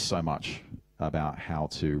taught me so much about how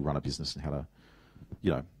to run a business and how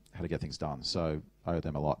to get things done. So I owe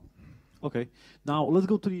them a lot. Okay. Now let's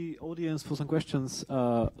go to the audience for some questions.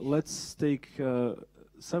 Let's take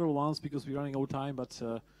several ones because we're running out of time, but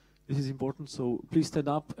this is important. So please stand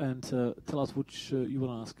up and tell us which you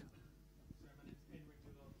want to ask.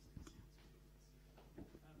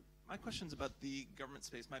 My question's about the government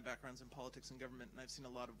space. My background's in politics and government, and I've seen a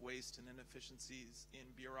lot of waste and inefficiencies in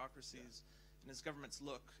bureaucracies. And as governments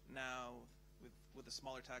look now with a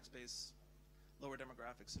smaller tax base, lower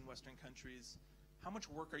demographics in Western countries, how much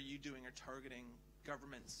work are you doing or targeting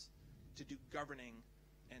governments to do governing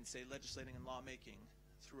and, say, legislating and lawmaking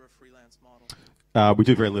through a freelance model? We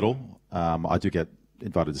do very little. I do get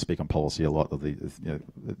invited to speak on policy a lot of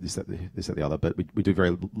this, that, the other, but we do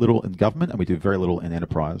very little in government, and we do very little in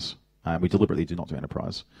enterprise. We deliberately do not do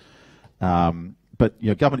enterprise. But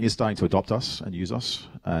government is starting to adopt us and use us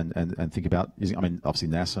and think about using. I mean, obviously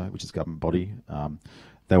NASA, which is a government body,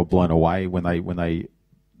 they were blown away when they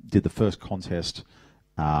did the first contest.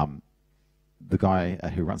 The guy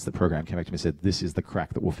who runs the program came back to me and said, "This is the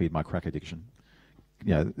crack that will feed my crack addiction."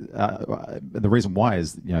 The reason why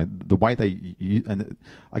is the way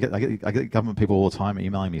I get government people all the time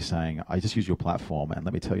emailing me saying, "I just use your platform, and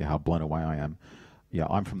let me tell you how blown away I am.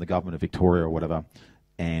 I'm from the government of Victoria or whatever,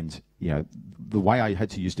 and the way I had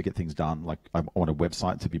to use to get things done, like I want a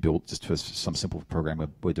website to be built just for some simple program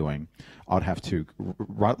we're doing. I'd have to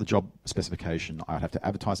write the job specification. I'd have to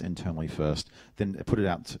advertise internally first, then put it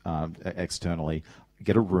out externally."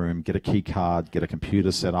 Get a room, get a key card, get a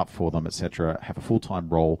computer set up for them, etc. Have a full-time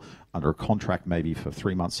role under a contract maybe for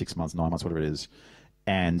 3 months, 6 months, 9 months, whatever it is.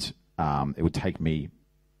 and it would take me,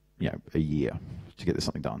 a year to get this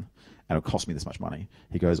something done, and it would cost me this much money.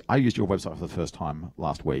 He goes, I used your website for the first time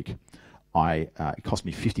last week. It cost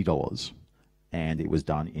me $50, and it was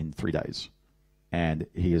done in 3 days. And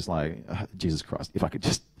he is like, Jesus Christ, if I could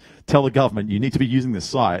just tell the government, you need to be using this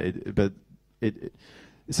site. But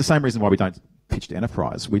it's the same reason why we don't pitch to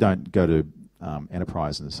enterprise. We don't go to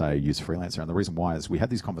enterprise and say, use Freelancer. And the reason why is we had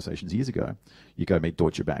these conversations years ago. You go meet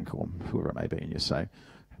Deutsche Bank or whoever it may be, and you say,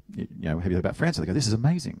 have you heard about freelancing? They go, this is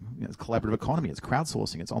amazing. It's collaborative economy. It's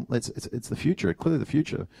crowdsourcing. It's the future. Clearly the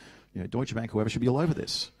future. Deutsche Bank, whoever should be all over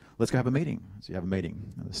this. Let's go have a meeting. So you have a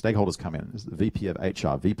meeting. And the stakeholders come in. There's the VP of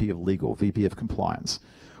HR, VP of Legal, VP of Compliance.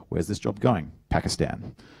 Where's this job going?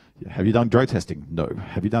 Pakistan. Have you done drug testing? No.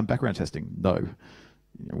 Have you done background testing? No.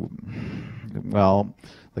 Well,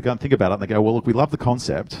 they go and think about it, and they go, well, look, we love the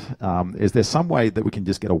concept. Is there some way that we can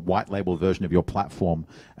just get a white label version of your platform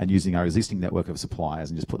and using our existing network of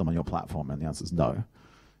suppliers and just put them on your platform? And the answer is no,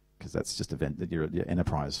 because that's just your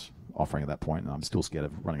enterprise offering at that point, and I'm still scared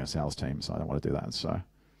of running a sales team, so I don't want to do that. So.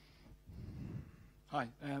 Hi,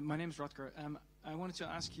 my name is Rutger. I wanted to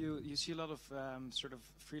ask you, you see a lot of sort of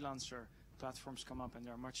freelancer platforms come up, and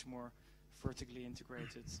they're much more vertically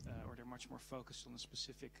integrated, or they're much more focused on a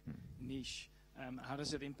specific niche. How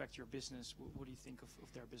does it impact your business? What do you think of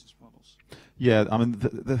their business models? Yeah, I mean,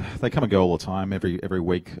 they come and go all the time, every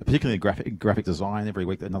week, particularly in graphic design. Every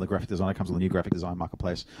week another graphic designer comes with a new graphic design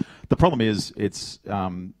marketplace. The problem is it's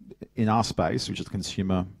in our space, which is the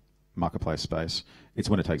consumer marketplace space, it's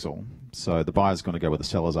winner takes all. So the buyer's going to go where the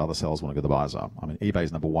sellers are, the sellers want to go where the buyers are. I mean,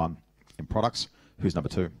 eBay's number one in products. Who's number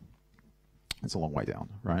two? It's a long way down,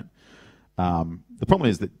 right? The problem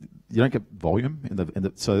is that you don't get volume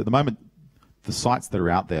so at the moment, the sites that are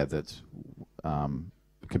out there that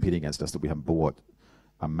competing against us that we haven't bought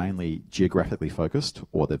are mainly geographically focused,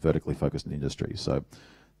 or they're vertically focused in industry. So,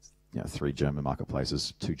 3 German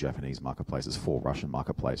marketplaces, 2 Japanese marketplaces, 4 Russian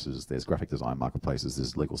marketplaces. There's graphic design marketplaces.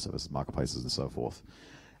 There's legal services marketplaces, and so forth.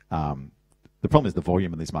 The problem is the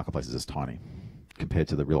volume in these marketplaces is tiny compared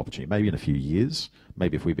to the real opportunity. Maybe in a few years,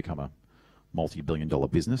 maybe if we become a multi-billion-dollar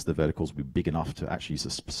business, the verticals will be big enough to actually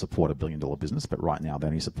support a billion-dollar business, but right now they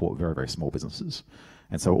only support very, very small businesses.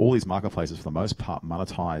 And so all these marketplaces, for the most part,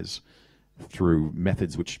 monetize through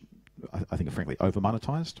methods which I think are frankly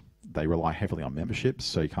over-monetized. They rely heavily on memberships,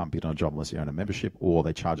 so you can't bid on a job unless you own a membership, or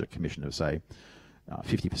they charge a commission of, say,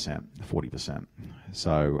 50%, 40%.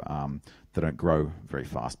 So they don't grow very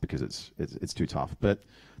fast because it's too tough. But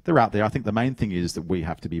they're out there. I think the main thing is that we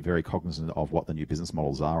have to be very cognizant of what the new business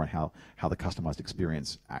models are and how the customized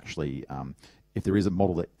experience actually, if there is a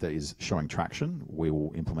model that is showing traction, we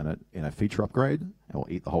will implement it in a feature upgrade and we'll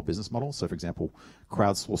eat the whole business model. So for example,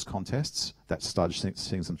 crowdsourced contests, that started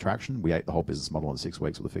seeing some traction. We ate the whole business model in 6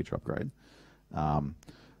 weeks with a feature upgrade.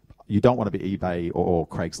 You don't want to be eBay or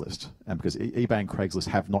Craigslist, and because eBay and Craigslist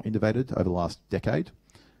have not innovated over the last decade.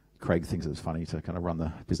 Craig thinks it's funny to kind of run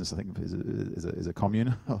the business, I think, is a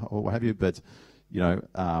commune or what have you. But,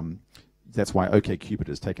 that's why OkCupid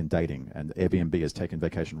has taken dating, and Airbnb has taken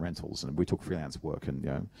vacation rentals, and we took freelance work,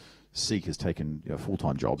 and Seek has taken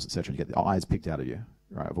full-time jobs, etc. And you get the eyes picked out of you,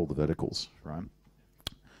 right, of all the verticals, right?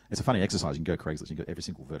 It's a funny exercise. You can go Craigslist, you can go every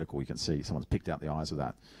single vertical, you can see someone's picked out the eyes of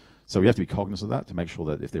that. So we have to be cognizant of that to make sure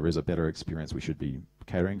that if there is a better experience, we should be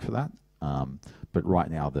catering for that. But right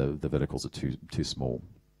now, the verticals are too small,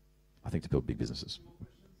 I think, to build big businesses.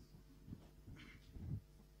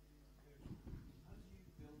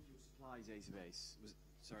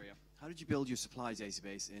 How did you build your supply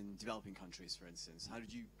database in developing countries, for instance? How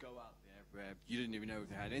did you go out there where you didn't even know if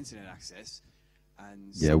they had internet access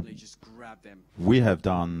and suddenly just grab them? We have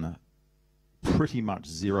done pretty much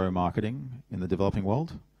zero marketing in the developing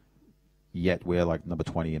world, yet we're like number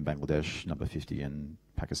 20 in Bangladesh, number 50 in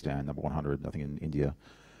Pakistan, number 100, I think, in India.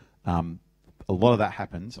 A lot of that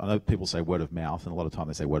happens. I know people say word of mouth, and a lot of time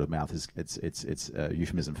they say word of mouth is it's a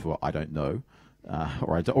euphemism for I don't know,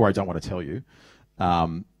 or I don't want to tell you.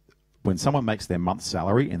 When someone makes their month's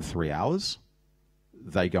salary in 3 hours,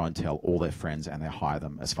 they go and tell all their friends and they hire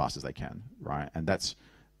them as fast as they can, right? And that's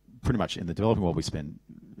pretty much in the developing world. We spend,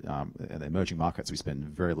 in the emerging markets, we spend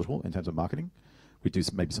very little in terms of marketing. We do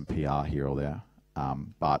maybe some PR here or there,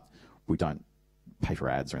 but we don't pay for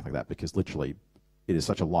ads or anything like that, because literally it is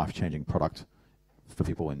such a life-changing product for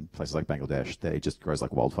people in places like Bangladesh that it just grows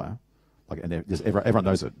like wildfire. And everyone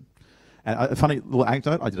knows it. And a funny little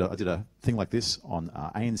anecdote, I did a thing like this on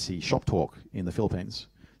ANC Shop Talk in the Philippines.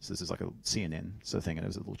 So this is like a CNN sort of thing, and it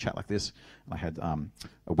was a little chat like this. And I had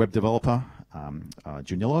a web developer,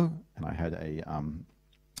 Junillo, and I had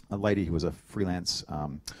a lady who was a freelance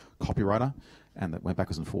copywriter, And it went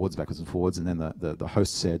backwards and forwards, and then the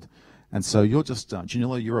host said, and so you're just,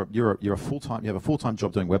 Janilla, you're a full-time, you have a full-time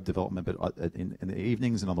job doing web development, but in the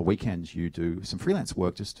evenings and on the weekends you do some freelance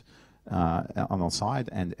work just on the side,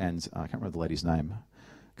 and I can't remember the lady's name,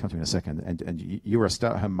 come to me in a second, and you were a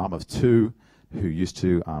stay-at-home mum of 2 who used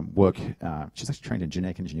to work, she's actually trained in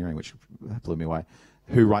genetic engineering, which blew me away,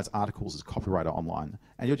 who writes articles as copywriter online,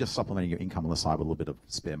 and you're just supplementing your income on the side with a little bit of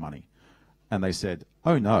spare money. And they said,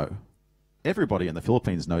 oh no, everybody in the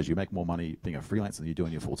Philippines knows you make more money being a freelancer than you do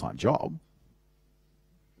in your full-time job,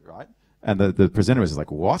 right? And the presenter was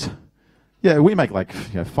like, what? Yeah, we make like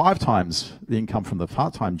 5 times the income from the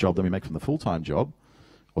part-time job than we make from the full-time job,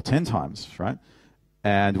 or 10 times, right?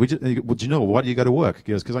 And we just, well, do you know, why do you go to work? He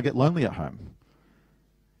goes, because I get lonely at home.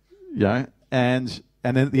 Yeah, and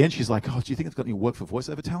then at the end she's like, oh, do you think it's got any work for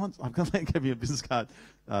voiceover talent? I'm going to give you a business card,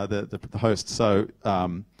 the host. So,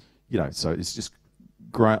 so it's just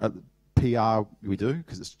PR we do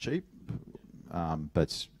because it's cheap,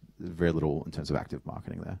 but very little in terms of active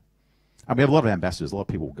marketing there. And we have a lot of ambassadors. A lot of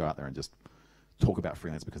people will go out there and just talk about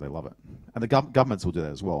freelance because they love it. And the governments will do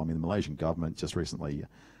that as well. I mean, the Malaysian government just recently,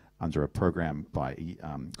 under a program by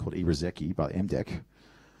called Rezeki by MDEC,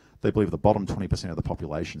 they believe the bottom 20% of the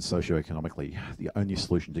population, socioeconomically, the only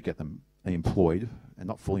solution to get them employed, and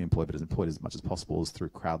not fully employed, but as employed as much as possible, is through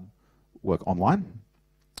crowd work online.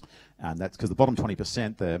 And that's because the bottom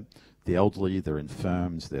 20%, they're the elderly, they're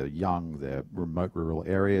infirmed, they're young, they're remote rural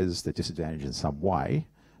areas, they're disadvantaged in some way,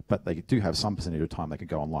 but they do have some percentage of time they can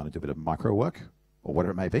go online and do a bit of micro work, or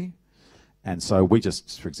whatever it may be. And so we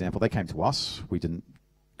just, for example, they came to us, we didn't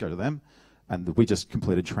go to them, and we just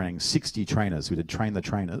completed training 60 trainers. We did train the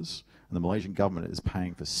trainers, and the Malaysian government is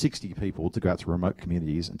paying for 60 people to go out to remote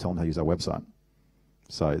communities and tell them how to use our website.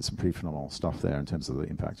 So it's some pretty phenomenal stuff there in terms of the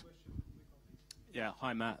impact. Yeah,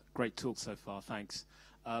 hi Matt, great talk so far, thanks.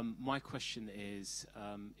 My question is,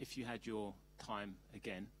 if you had your time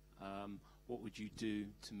again, what would you do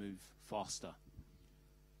to move faster?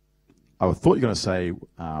 I thought you were going to say,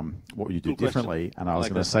 what would you do differently? And I was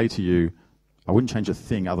going to say to you, I wouldn't change a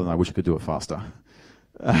thing other than I wish I could do it faster.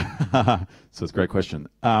 So it's a great question.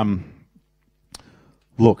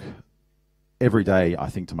 Look, every day I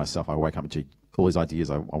think to myself, I wake up and all these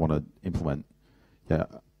ideas I want to implement. Yeah,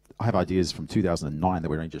 I have ideas from 2009 that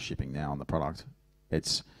we're only just shipping now on the product.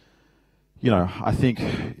 It's, I think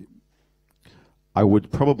I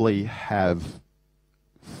would probably have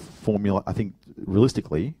formula, I think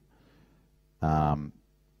realistically, the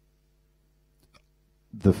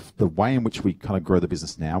way in which we kind of grow the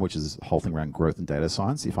business now, which is the whole thing around growth and data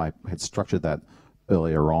science, if I had structured that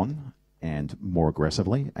earlier on and more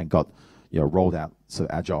aggressively and got, rolled out sort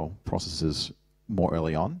of agile processes more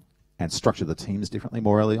early on and structured the teams differently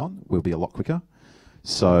more early on, we'll be a lot quicker.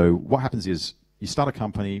 So what happens is you start a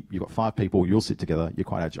company, you've got 5 people, you'll sit together, you're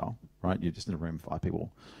quite agile, right? You're just in a room, 5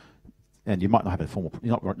 people. And you might not have a formal,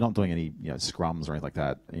 you're not doing any scrums or anything like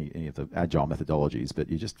that, any of the agile methodologies, but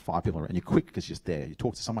you're just 5 people, and you're quick because you're just there. You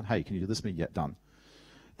talk to someone, hey, can you do this for me? Yeah, done.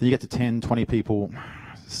 Then you get to 10, 20 people,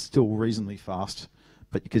 still reasonably fast,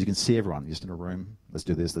 but because you can see everyone, you're just in a room, let's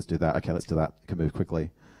do this, let's do that, okay, let's do that, you can move quickly.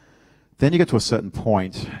 Then you get to a certain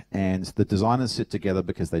point, and the designers sit together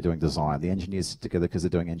because they're doing design. The engineers sit together because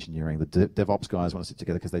they're doing engineering. The DevOps guys want to sit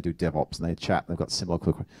together because they do DevOps, and they chat. They've got similar.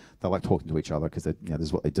 They like talking to each other because this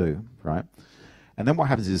is what they do, right? And then what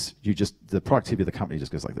happens is the productivity of the company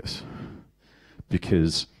just goes like this,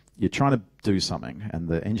 because you're trying to do something, and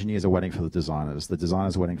the engineers are waiting for the designers. The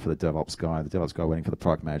designers are waiting for the DevOps guy. The DevOps guy waiting for the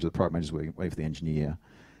product manager. The product manager's waiting for the engineer.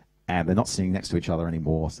 And they're not sitting next to each other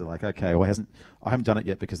anymore. So they're like, okay, well, I haven't done it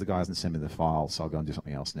yet because the guy hasn't sent me the file, so I'll go and do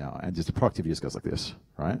something else now. And just the productivity just goes like this,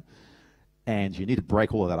 right? And you need to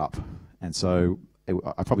break all of that up. And so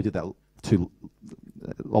I probably did that a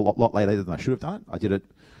lot later than I should have done it. I did it.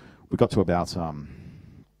 We got to about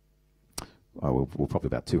we're probably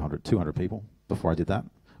about 200 people before I did that.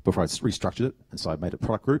 Before I restructured it, and so I made it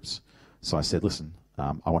product groups. So I said, listen,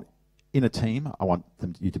 in a team, I want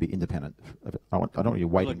you to be independent. I don't want you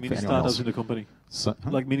waiting for anyone else. Like mini startups in the company. So,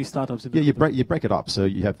 like mini startups in the company. You break it up. So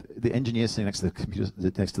you have the engineer sitting next to the computer,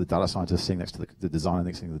 next to the data scientist, sitting next to the designer,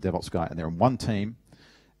 next to the DevOps guy, and they're in one team,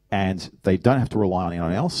 and they don't have to rely on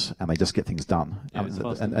anyone else, and they just get things done. Yeah,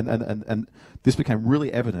 and this became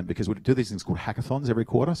really evident because we do these things called hackathons every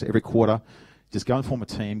quarter. So every quarter, just go and form a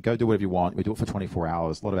team, go do whatever you want. We do it for 24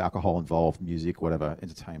 hours. A lot of alcohol involved, music, whatever,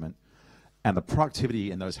 entertainment. And the productivity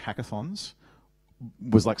in those hackathons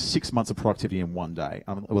was like 6 months of productivity in one day.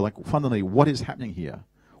 We're like, fundamentally, what is happening here?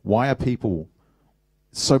 Why are people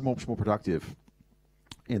so much more productive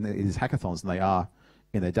in these hackathons than they are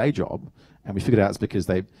in their day job? And we figured out it's because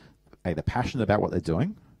they're passionate about what they're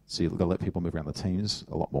doing. So you've got to let people move around the teams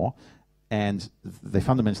a lot more. And they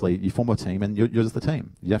fundamentally, you form a team and you're just the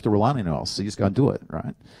team. You have to rely on anyone else, so you just go and do it,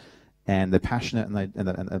 right? And they're passionate,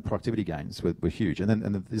 and productivity gains were huge. And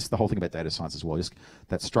then this is the whole thing about data science as well, just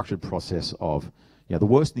that structured process of, you know, the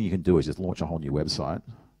worst thing you can do is just launch a whole new website.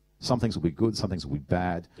 Some things will be good, some things will be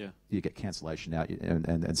bad. Yeah. You get cancellation out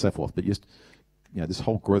and so forth. But just, you know, this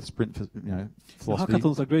whole growth sprint, philosophy.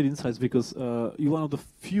 Hackathons are great insights because you're one of the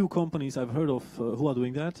few companies I've heard of who are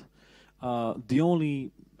doing that. The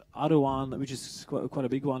only other one, which is quite a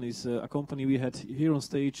big one, is a company we had here on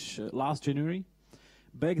stage last January.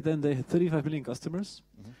 Back then they had 35 million customers.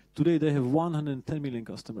 Mm-hmm. Today they have 110 million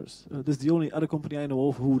customers. That's the only other company I know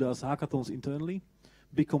of who does hackathons internally.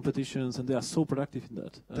 Big competitions, and they are so productive in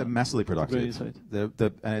that. They're massively productive. Great insight.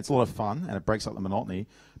 And it's a lot of fun, and it breaks up the monotony,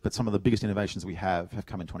 but some of the biggest innovations we have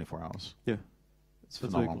come in 24 hours. Yeah. It's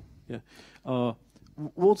phenomenal. Cool. Yeah.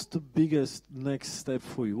 What's the biggest next step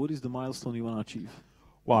for you? What is the milestone you want to achieve?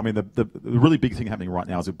 Well, I mean, the really big thing happening right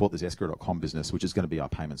now is we've bought this escrow.com business, which is going to be our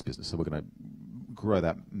payments business. So we're going to grow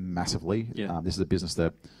that massively. Yeah. This is a business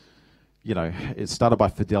that, you know, it started by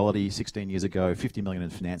Fidelity 16 years ago, 50 million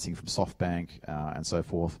in financing from SoftBank and so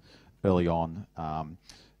forth early on.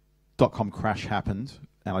 .com crash happened,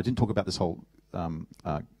 and I didn't talk about this whole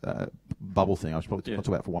bubble thing. I should probably talk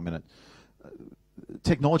about it for 1 minute.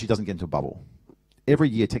 Technology doesn't get into a bubble. Every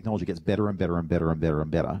year, technology gets better and better and better and better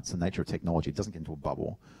and better. It's the nature of technology. It doesn't get into a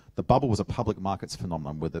bubble. The bubble was a public markets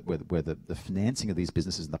phenomenon where the financing of these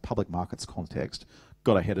businesses in the public markets context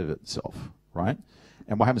got ahead of itself, right?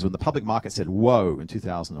 And what happens when the public market said, whoa, in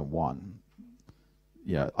 2001,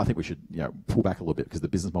 yeah, I think we should, you know, pull back a little bit because the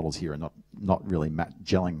business models here are not really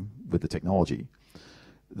gelling with the technology.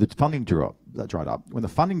 The funding dried up. When the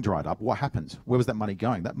funding dried up, what happened? Where was that money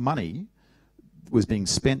going? That money was being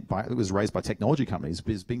spent it was raised by technology companies,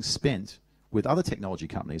 but is being spent with other technology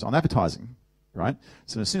companies on advertising, right?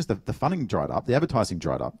 So as soon as the funding dried up, the advertising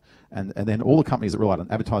dried up, and then all the companies that relied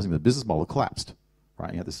on advertising the business model collapsed,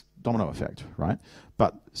 right? You had this domino effect, right?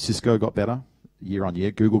 But Cisco got better year on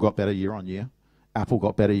year, Google got better year on year, Apple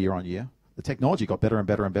got better year on year. The technology got better and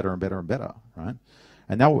better and better and better and better, right?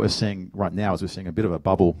 And now what we're seeing right now is we're seeing a bit of a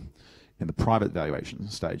bubble in the private valuation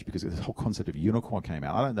stage because this whole concept of unicorn came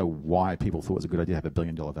out. I don't know why people thought it was a good idea to have $1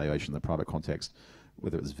 billion valuation in the private context,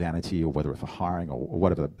 whether it was vanity or whether it was for hiring or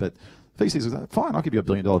whatever. But VCs was like, fine, I'll give you $1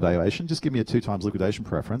 billion valuation. Just give me a 2x liquidation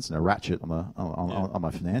preference and a ratchet on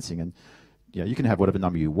my financing. And yeah, you can have whatever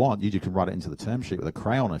number you want. You can write it into the term sheet with a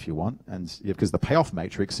crayon if you want. And because the payoff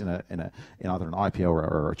matrix in either an IPO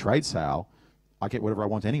or a trade sale, I get whatever I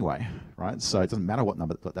want anyway, right? So it doesn't matter what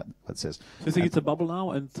number that says. So you think it's a bubble now,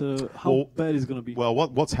 and how bad is it going to be? Well,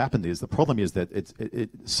 what's happened is the problem is that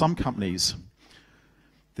some companies.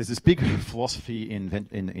 There's this big philosophy in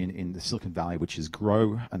the Silicon Valley, which is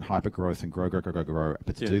grow and hypergrowth and grow.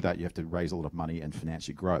 But to do that, you have to raise a lot of money and finance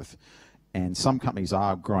your growth. And some companies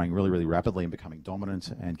are growing really, really rapidly and becoming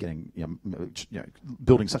dominant and getting,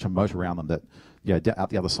 building such a moat around them that, out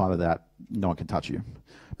the other side of that, no one can touch you.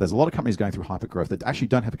 But there's a lot of companies going through hypergrowth that actually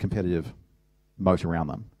don't have a competitive moat around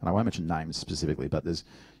them. And I won't mention names specifically, but there's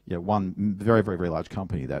one very, very, very large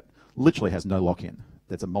company that literally has no lock-in.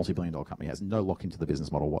 That's a multi-billion-dollar company, has no lock-in to the business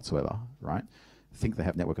model whatsoever, right? Think they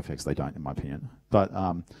have network effects. They don't, in my opinion. But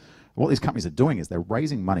what these companies are doing is they're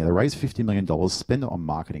raising money. They raise $50 million, spend it on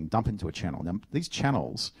marketing, dump into a channel. Now, these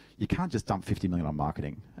channels, you can't just dump $50 million on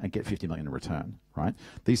marketing and get $50 million in return, right?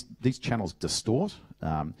 These channels distort.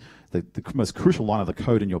 The most crucial line of the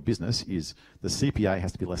code in your business is the CPA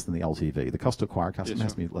has to be less than the LTV. The cost to acquire a customer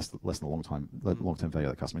has to be less than the long-term value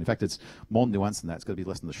of the customer. In fact, it's more nuanced than that. It's got to be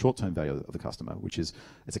less than the short-term value of the customer, which is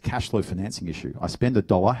it's a cash flow financing issue. I spend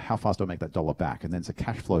 $1, how fast do I make that $1 back? And then it's a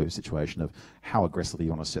cash flow situation of how aggressively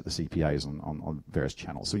you want to set the CPAs on various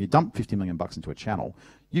channels. So when you dump $50 million into a channel,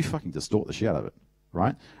 you fucking distort the shit out of it,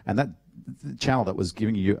 right? And that the channel that was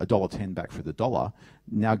giving you $1.10 back for the $1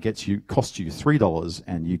 now costs you $3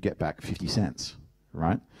 and you get back 50 cents,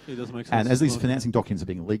 right? It doesn't make sense. And as these financing documents are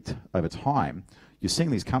being leaked over time, you're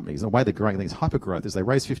seeing these companies, and the way they're growing things, hypergrowth, is they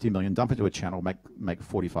raise 50 million, dump into a channel, make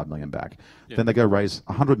 45 million back. Yeah. Then they go raise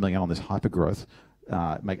 100 million on this hypergrowth,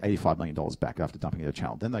 make $85 million back after dumping into a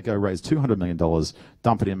channel. Then they go raise $200 million,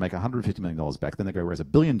 dump it in, make $150 million back. Then they go raise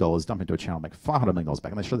 $1 billion, dump into a channel, make $500 million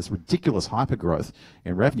back. And they show this ridiculous hypergrowth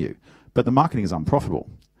in revenue. But the marketing is unprofitable.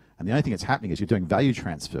 And the only thing that's happening is you're doing value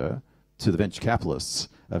transfer to the venture capitalists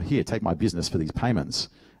of, here, take my business for these payments.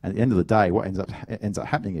 And at the end of the day, what ends up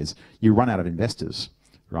happening is you run out of investors,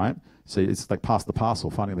 right? So it's like pass the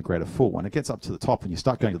parcel, finding the greater fool. When it gets up to the top and you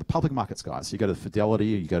start going to the public markets guys, so you go to Fidelity,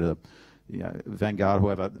 you go to Vanguard,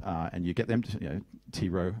 whoever, and you get them to, T.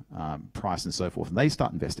 Rowe, Price, and so forth, and they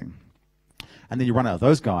start investing. And then you run out of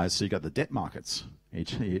those guys, so you got the debt markets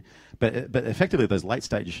each year. But effectively, those late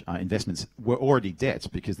stage investments were already debt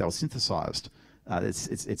because they were synthesized.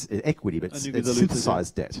 It's equity, but it's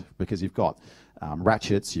synthesized debt because you've got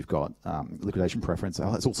ratchets, you've got liquidation preference.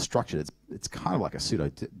 It's all structured. It's kind of like a pseudo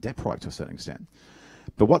debt product to a certain extent.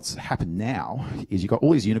 But what's happened now is you've got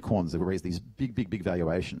all these unicorns that raise these big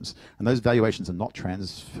valuations, and those valuations are not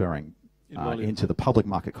transferring into the public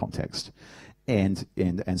market context. And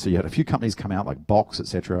so you had a few companies come out like Box,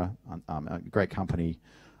 etc. A great company.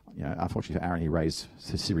 Unfortunately for Aaron, he raised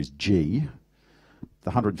the Series G.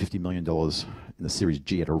 The $150 million in the Series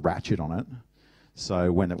G had a ratchet on it.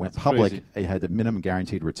 So when it went public, it had a minimum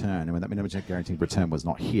guaranteed return. And when that minimum guaranteed return was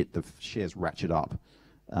not hit, the shares ratchet up.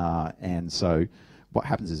 And so what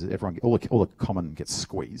happens is all the common gets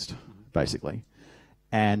squeezed, basically.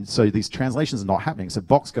 And so these translations are not happening. So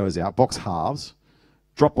Box goes out, Box halves.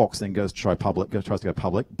 Dropbox then tries to go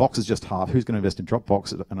public. Box is just half. Who's going to invest in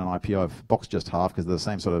Dropbox in an IPO if Box just half because they're the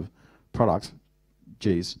same sort of product?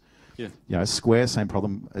 Geez. Yeah. Square, same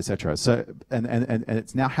problem, etc. So and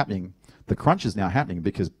it's now happening. The crunch is now happening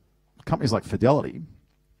because companies like Fidelity,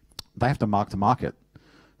 they have to mark to market.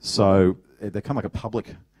 So they're kind of like a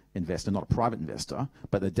public investor, not a private investor,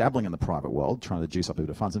 but they're dabbling in the private world, trying to juice up a bit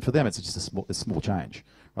of funds. And for them, it's just a small change.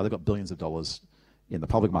 Right? They've got billions of dollars in the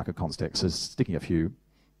public market context. So sticking a few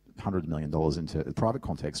 $100 million into the private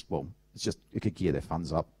context, well, it could gear their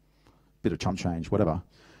funds up, bit of chump change, whatever.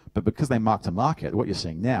 But because they mark to market, what you're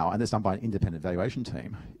seeing now, and it's done by an independent valuation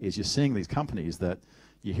team, is you're seeing these companies that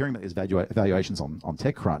you're hearing about these valuations on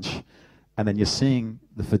TechCrunch, and then you're seeing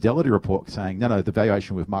the Fidelity report saying, no, the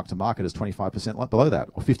valuation with mark to market is 25% below that,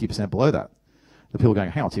 or 50% below that. The people are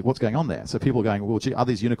going, hang on, what's going on there? So people are going, well, gee, are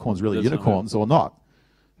these unicorns really unicorns or not?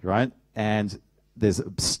 Right? And there's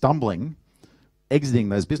stumbling, exiting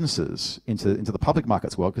those businesses into the public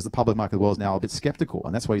markets world because the public market world is now a bit skeptical,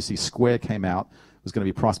 and that's why you see Square came out, was going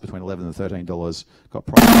to be priced between $11 and $13, got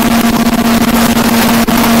priced.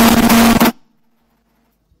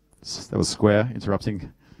 That was Square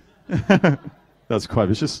interrupting. That was quite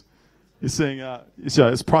vicious. You're seeing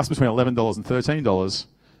it's priced between $11 and $13.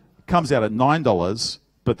 Comes out at $9,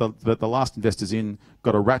 but the last investors in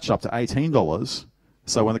got a ratchet up to $18.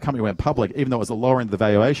 So when the company went public, even though it was the lower end of the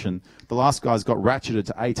valuation, the last guys got ratcheted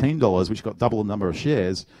to $18, which got double the number of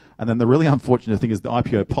shares. And then the really unfortunate thing is the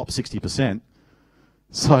IPO popped 60%.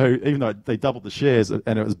 So even though they doubled the shares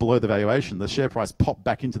and it was below the valuation, the share price popped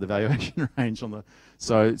back into the valuation range on the.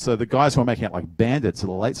 So the guys who are making out like bandits are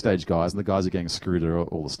the late stage guys, and the guys are getting screwed are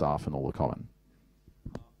all the staff and all the common.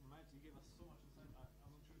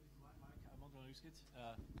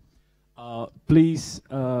 Please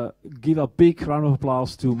give a big round of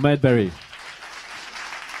applause to Matt Barrie.